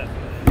 more?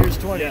 Here's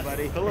 20,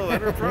 buddy. Hello,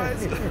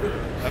 Enterprise.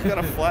 I've got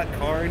a flat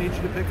car I need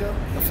you to pick up.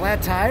 A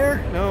flat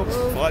tire? No,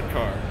 flat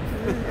car.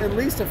 At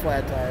least a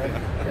flat tire.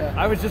 Yeah.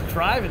 I was just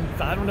driving.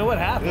 I don't know what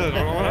happened. Yeah, I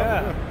don't know what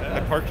happened. I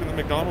parked in the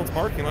McDonald's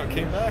parking lot,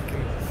 came back,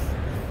 and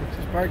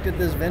just parked at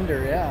this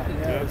vendor. Yeah,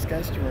 this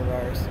customer of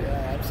ours.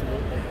 Yeah,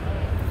 absolutely.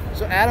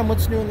 So, Adam,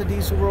 what's new in the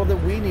diesel world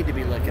that we need to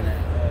be looking at?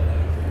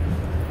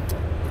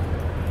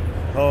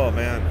 Oh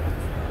man,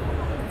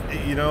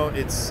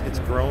 it's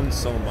grown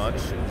so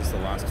much in just the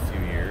last few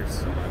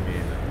years.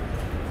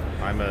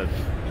 I mean,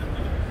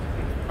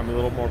 I'm a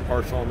little more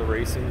partial on the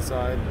racing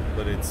side,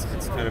 but it's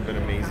kind of been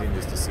amazing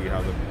just to see how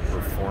the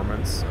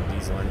performance of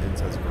diesel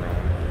engines has grown.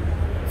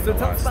 So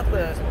tell us about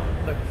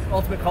the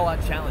Ultimate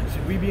Call-Out Challenge.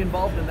 Should we be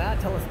involved in that?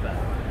 Tell us about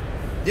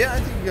it. Yeah,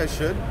 I think you guys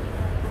should.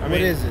 What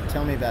is it?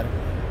 Tell me about it.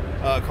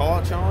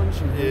 Call-Out Challenge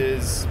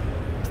is...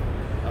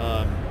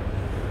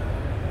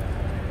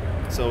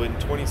 So in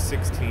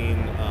 2016,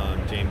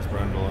 James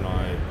Brundle and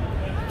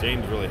I,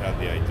 James really had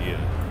the idea,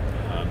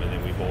 and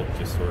then we both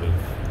just sort of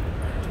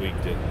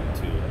tweaked it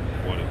to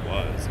what it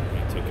was, and we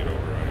took it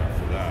over right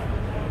after that.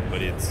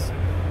 But it's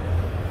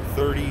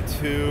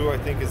 32, I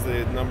think is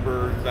the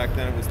number, back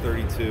then it was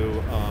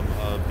 32,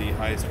 of the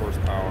highest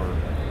horsepower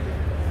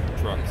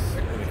trucks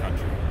in the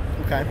country.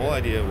 Okay. The whole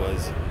idea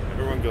was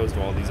everyone goes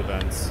to all these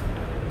events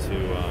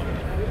to...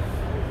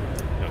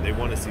 they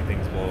want to see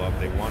things blow up.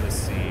 They want to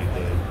see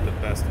the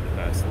best of the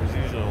best. There's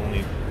usually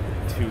only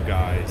 2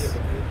 guys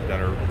that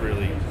are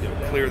really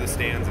clear the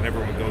stands, and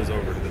everyone goes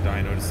over to the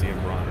dyno to see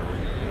them run.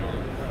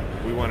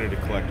 We wanted to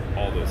collect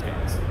all those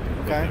guys,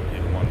 put them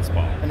in one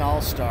spot. An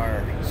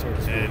all-star, so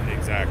to speak.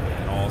 Exactly,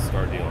 an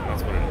all-star deal. And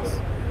that's what it is.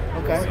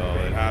 Okay. So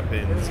it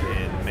happens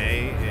in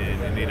May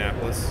in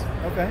Indianapolis.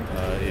 Okay.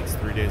 It's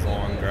 3 days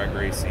long, drag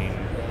racing,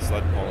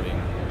 sled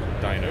pulling,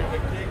 dyno.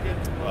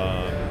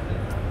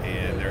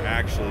 And they're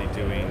actually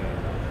doing...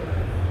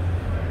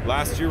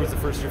 Last year was the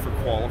first year for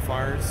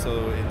qualifiers,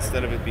 so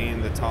instead of it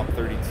being the top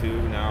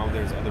 32, now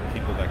there's other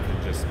people that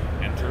can just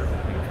enter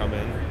and come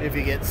in. If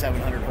you get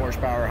 700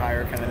 horsepower or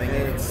higher kind of thing,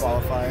 you can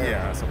qualify.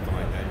 Yeah, something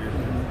like that.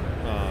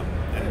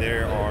 And they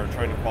are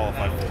trying to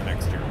qualify for the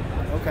next year.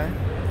 Okay.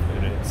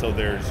 So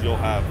you'll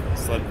have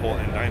sled pull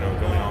and dyno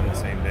going on the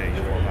same day.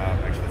 You'll have,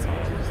 actually that's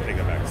not true, just take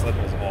it back. Sled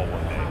pull's all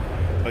one day.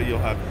 But you'll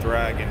have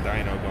drag and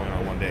dyno going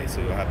on one day.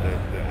 So you'll have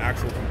the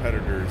actual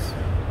competitors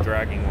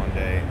dragging one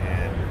day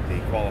and the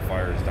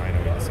qualifiers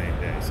dynoing the same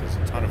day. So there's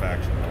a ton of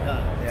action going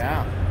on.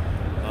 Yeah.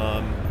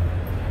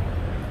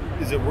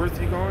 Is it worth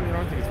you going? I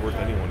don't think it's worth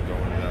anyone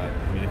going to that.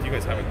 I mean, if you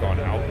guys haven't gone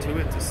out to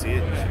it to see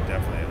it, you should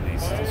definitely at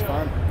least It's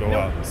fun. go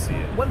out and see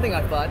it. One thing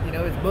I thought,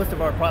 is most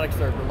of our products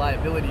are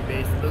reliability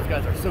based, and those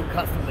guys are so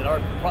custom that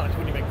our products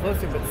wouldn't even close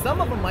to it. But some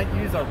of them might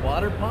use our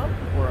water pump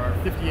or our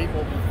 58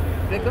 volt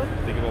Thickum.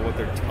 Think about what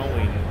they're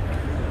towing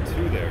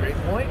to there. Great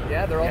point.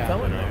 Yeah, they're all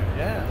towing there.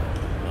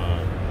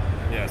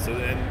 Yeah. So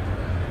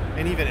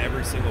and even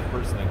every single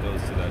person that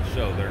goes to that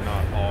show, they're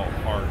not all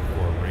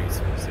hardcore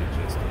racers. They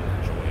just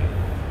enjoy it.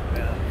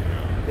 Yeah.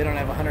 They don't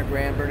have $100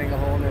 grand burning a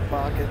hole in their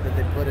pocket that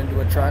they put into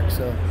a truck,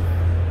 so...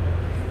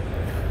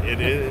 It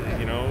is,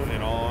 in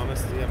all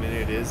honesty, I mean,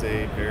 it is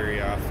a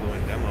very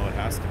affluent demo. It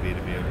has to be able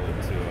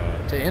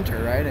to... to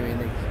enter, right? I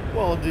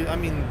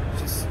mean...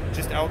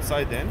 just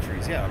outside the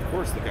entries, yeah, of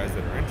course the guys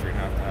that are entering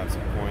have to have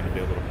some coin to be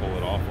able to pull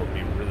it off or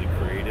be really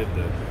creative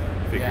to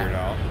figure it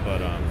out.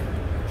 But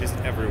just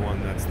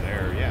everyone that's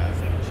there, you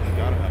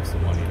gotta have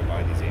some money to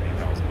buy these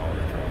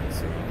 $80,000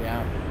 trucks.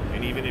 Yeah.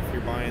 And even if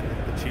you're buying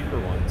the cheaper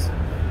ones,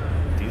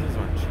 diesels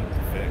aren't cheap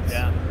to fix.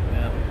 Yeah.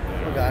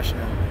 Oh gosh,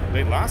 no.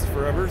 They last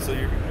forever, so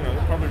you'll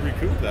probably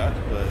recoup that,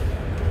 but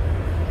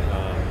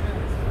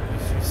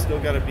you still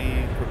got to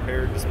be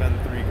prepared to spend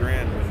 $3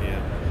 grand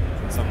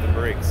when something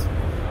breaks.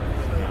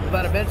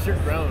 That event's sure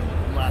grown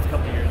in the last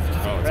couple of years. It's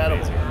just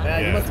incredible. Yeah,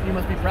 you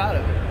must be proud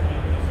of it.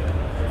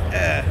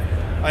 Yeah,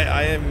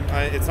 I am.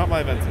 It's not my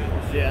event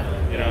anymore. Yeah.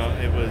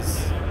 It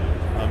was,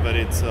 but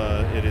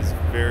it is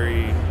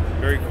very,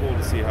 very cool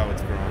to see how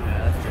it's grown.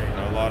 Yeah, that's great.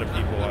 A lot of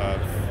people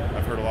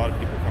I've heard a lot of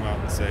people come out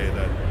and say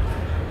that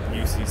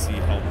UCC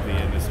helped the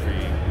industry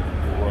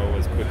grow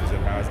as quick as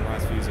it has in the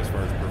last few years as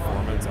far as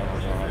performance. I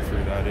don't know how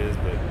true that is,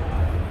 but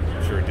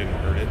I'm sure it didn't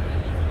hurt it.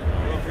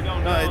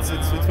 No, it's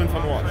been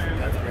fun to watch.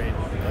 That's great.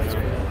 It's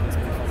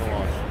been fun to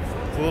watch.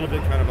 It's a little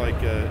bit kind of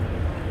like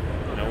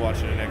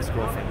watching an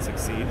ex-girlfriend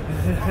succeed.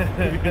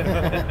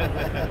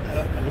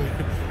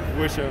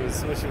 wish it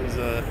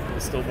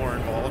was still more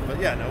involved, but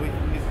we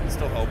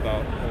still help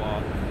out a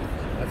lot.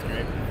 That's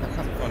great. It's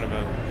a fun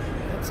event.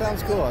 That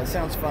sounds cool. It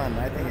sounds fun.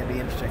 I think it'd be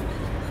interesting.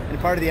 And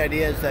part of the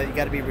idea is that you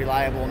got to be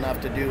reliable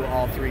enough to do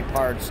all 3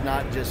 parts,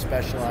 not just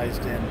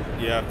specialized in.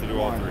 You have to do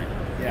all 3.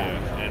 Yeah.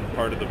 And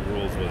part of the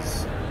rules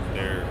was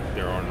there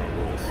are no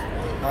rules.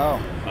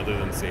 Oh. Other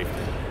than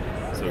safety.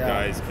 So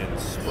guys can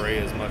spray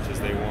as much as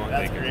they want.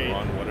 That's they can great.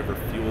 run whatever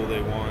fuel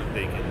they want.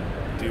 They can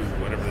do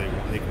whatever they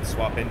want. They can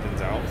swap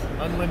engines out.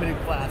 Unlimited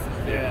classes.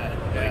 Yeah.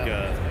 Like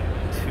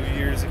 2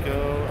 years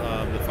ago,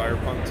 the fire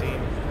pump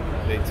team,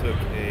 they took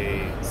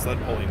a sled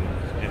pulling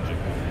engine,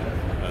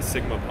 a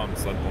SEMA pump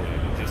sled pulling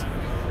engine.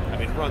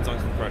 Runs on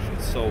compression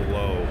so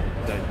low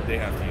that they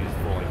have to use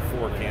for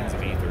 4 cans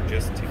of ether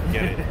just to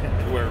get it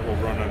to where it will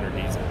run under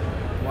diesel.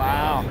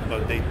 Wow.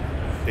 But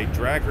they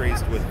drag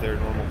raced with their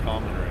normal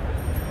common rig,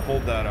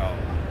 pulled that out,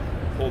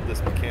 pulled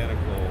this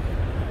mechanical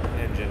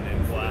engine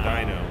in for the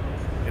dyno,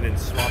 and then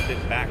swapped it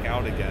back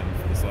out again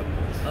for the sled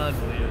pulls.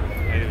 Unbelievable.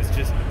 And it was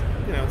just,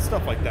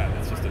 stuff like that.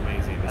 It's just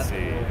amazing to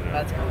see. Cool.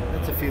 That's cool.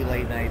 That's a few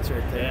late nights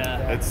right there. Yeah.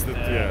 That's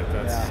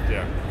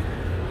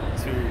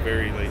 2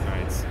 very late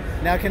nights.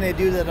 Now can they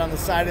do that on the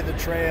side of the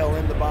trail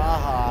in the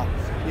Baja,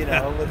 you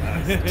know,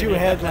 with 2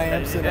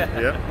 headlamps and,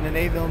 and an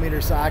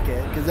 8mm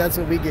socket? Because that's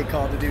what we get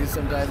called to do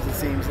sometimes, it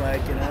seems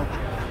like, you know.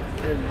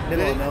 In the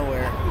middle of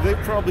nowhere. They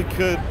probably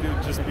could. It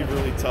would just be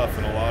really tough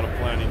and a lot of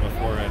planning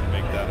beforehand to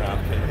make that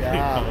happen.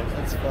 Yeah,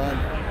 that's fun.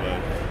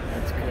 But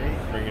that's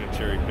great. Bringing a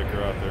cherry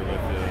picker out there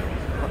with you.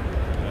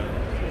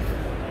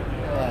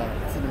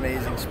 It's an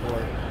amazing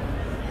sport.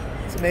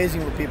 It's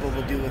amazing what people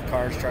will do with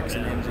cars, trucks,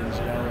 and engines,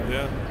 you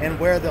know, and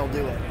where they'll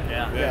do it.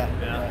 Yeah.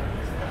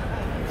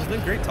 It's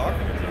been great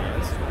talking with you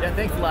guys. Yeah,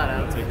 thanks a lot,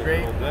 Adam. It's been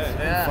great.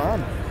 Yeah.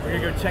 Fun. We're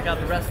gonna go check out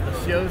the rest of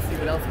the show, see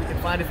what else we can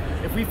find.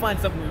 If we find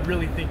something we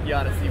really think you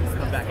ought to see, we'll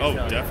come back and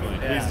tell you. Definitely.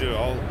 Please do.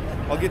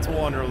 I'll get to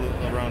wander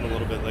around a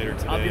little bit later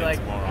today. I'll be like,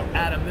 tomorrow.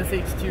 Adam, this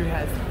H2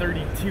 has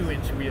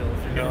 32-inch wheels.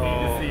 You're gonna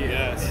need to see it.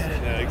 Yes.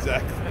 Yeah,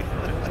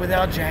 exactly.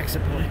 Without jack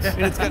supports.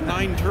 And it's got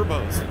 9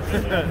 turbos.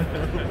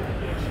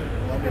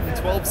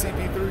 12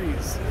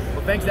 CP3s.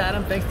 Well, thanks,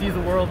 Adam. Thanks,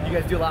 Diesel World. You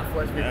guys do a lot for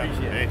us. We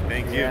appreciate it. Hey,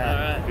 thank you. Yeah.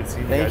 All right. Good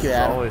seeing you Thank guys you, as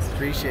Adam. always.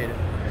 Appreciate it.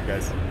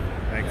 Guys,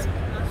 thanks.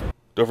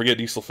 Don't forget,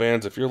 Diesel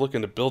fans, if you're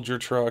looking to build your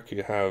truck,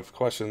 you have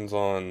questions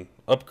on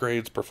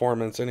upgrades,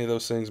 performance, any of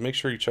those things, make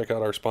sure you check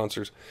out our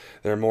sponsors.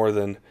 They're more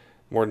than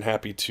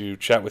happy to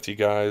chat with you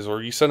guys,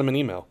 or you send them an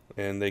email,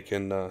 and they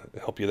can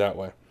help you that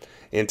way.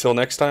 Until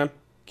next time,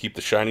 keep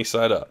the shiny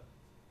side up.